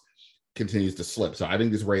Dallas continues to slip. So I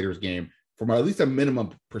think this Raiders game, from at least a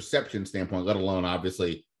minimum perception standpoint, let alone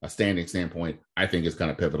obviously a standing standpoint, I think is kind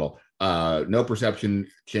of pivotal. No perception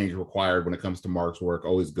change required when it comes to Mark's work.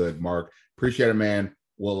 Always good, Mark. Appreciate it, man.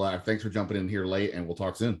 Well, thanks for jumping in here late, and we'll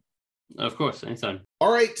talk soon. Of course, anytime.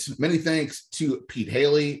 All right. Many thanks to Pete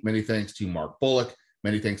Hailey. Many thanks to Mark Bullock.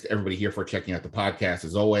 Many thanks to everybody here for checking out the podcast.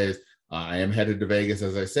 As always, I am headed to Vegas,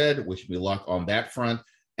 as I said. Wish me luck on that front.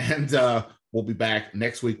 And we'll be back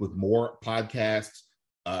next week with more podcasts.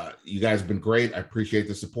 You guys have been great. I appreciate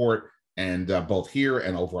the support. And both here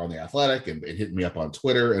and over on The Athletic, and hitting me up on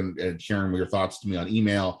Twitter and sharing your thoughts to me on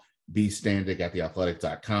email,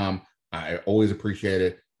 bstandick@theathletic.com. I always appreciate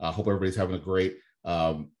it. Hope everybody's having a great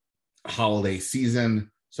holiday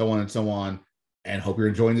season, so on and so on. And hope you're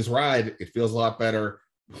enjoying this ride. It feels a lot better,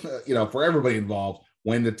 for everybody involved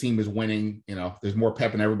when the team is winning. There's more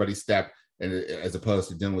pep in everybody's step, and as opposed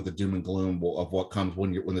to dealing with the doom and gloom of what comes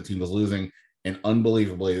when the team is losing. And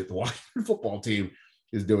unbelievably, the Washington football team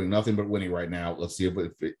is doing nothing but winning right now. Let's see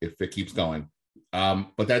if it keeps going.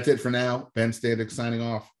 But that's it for now. Ben Standig signing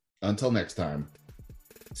off. Until next time.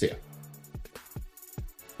 See ya.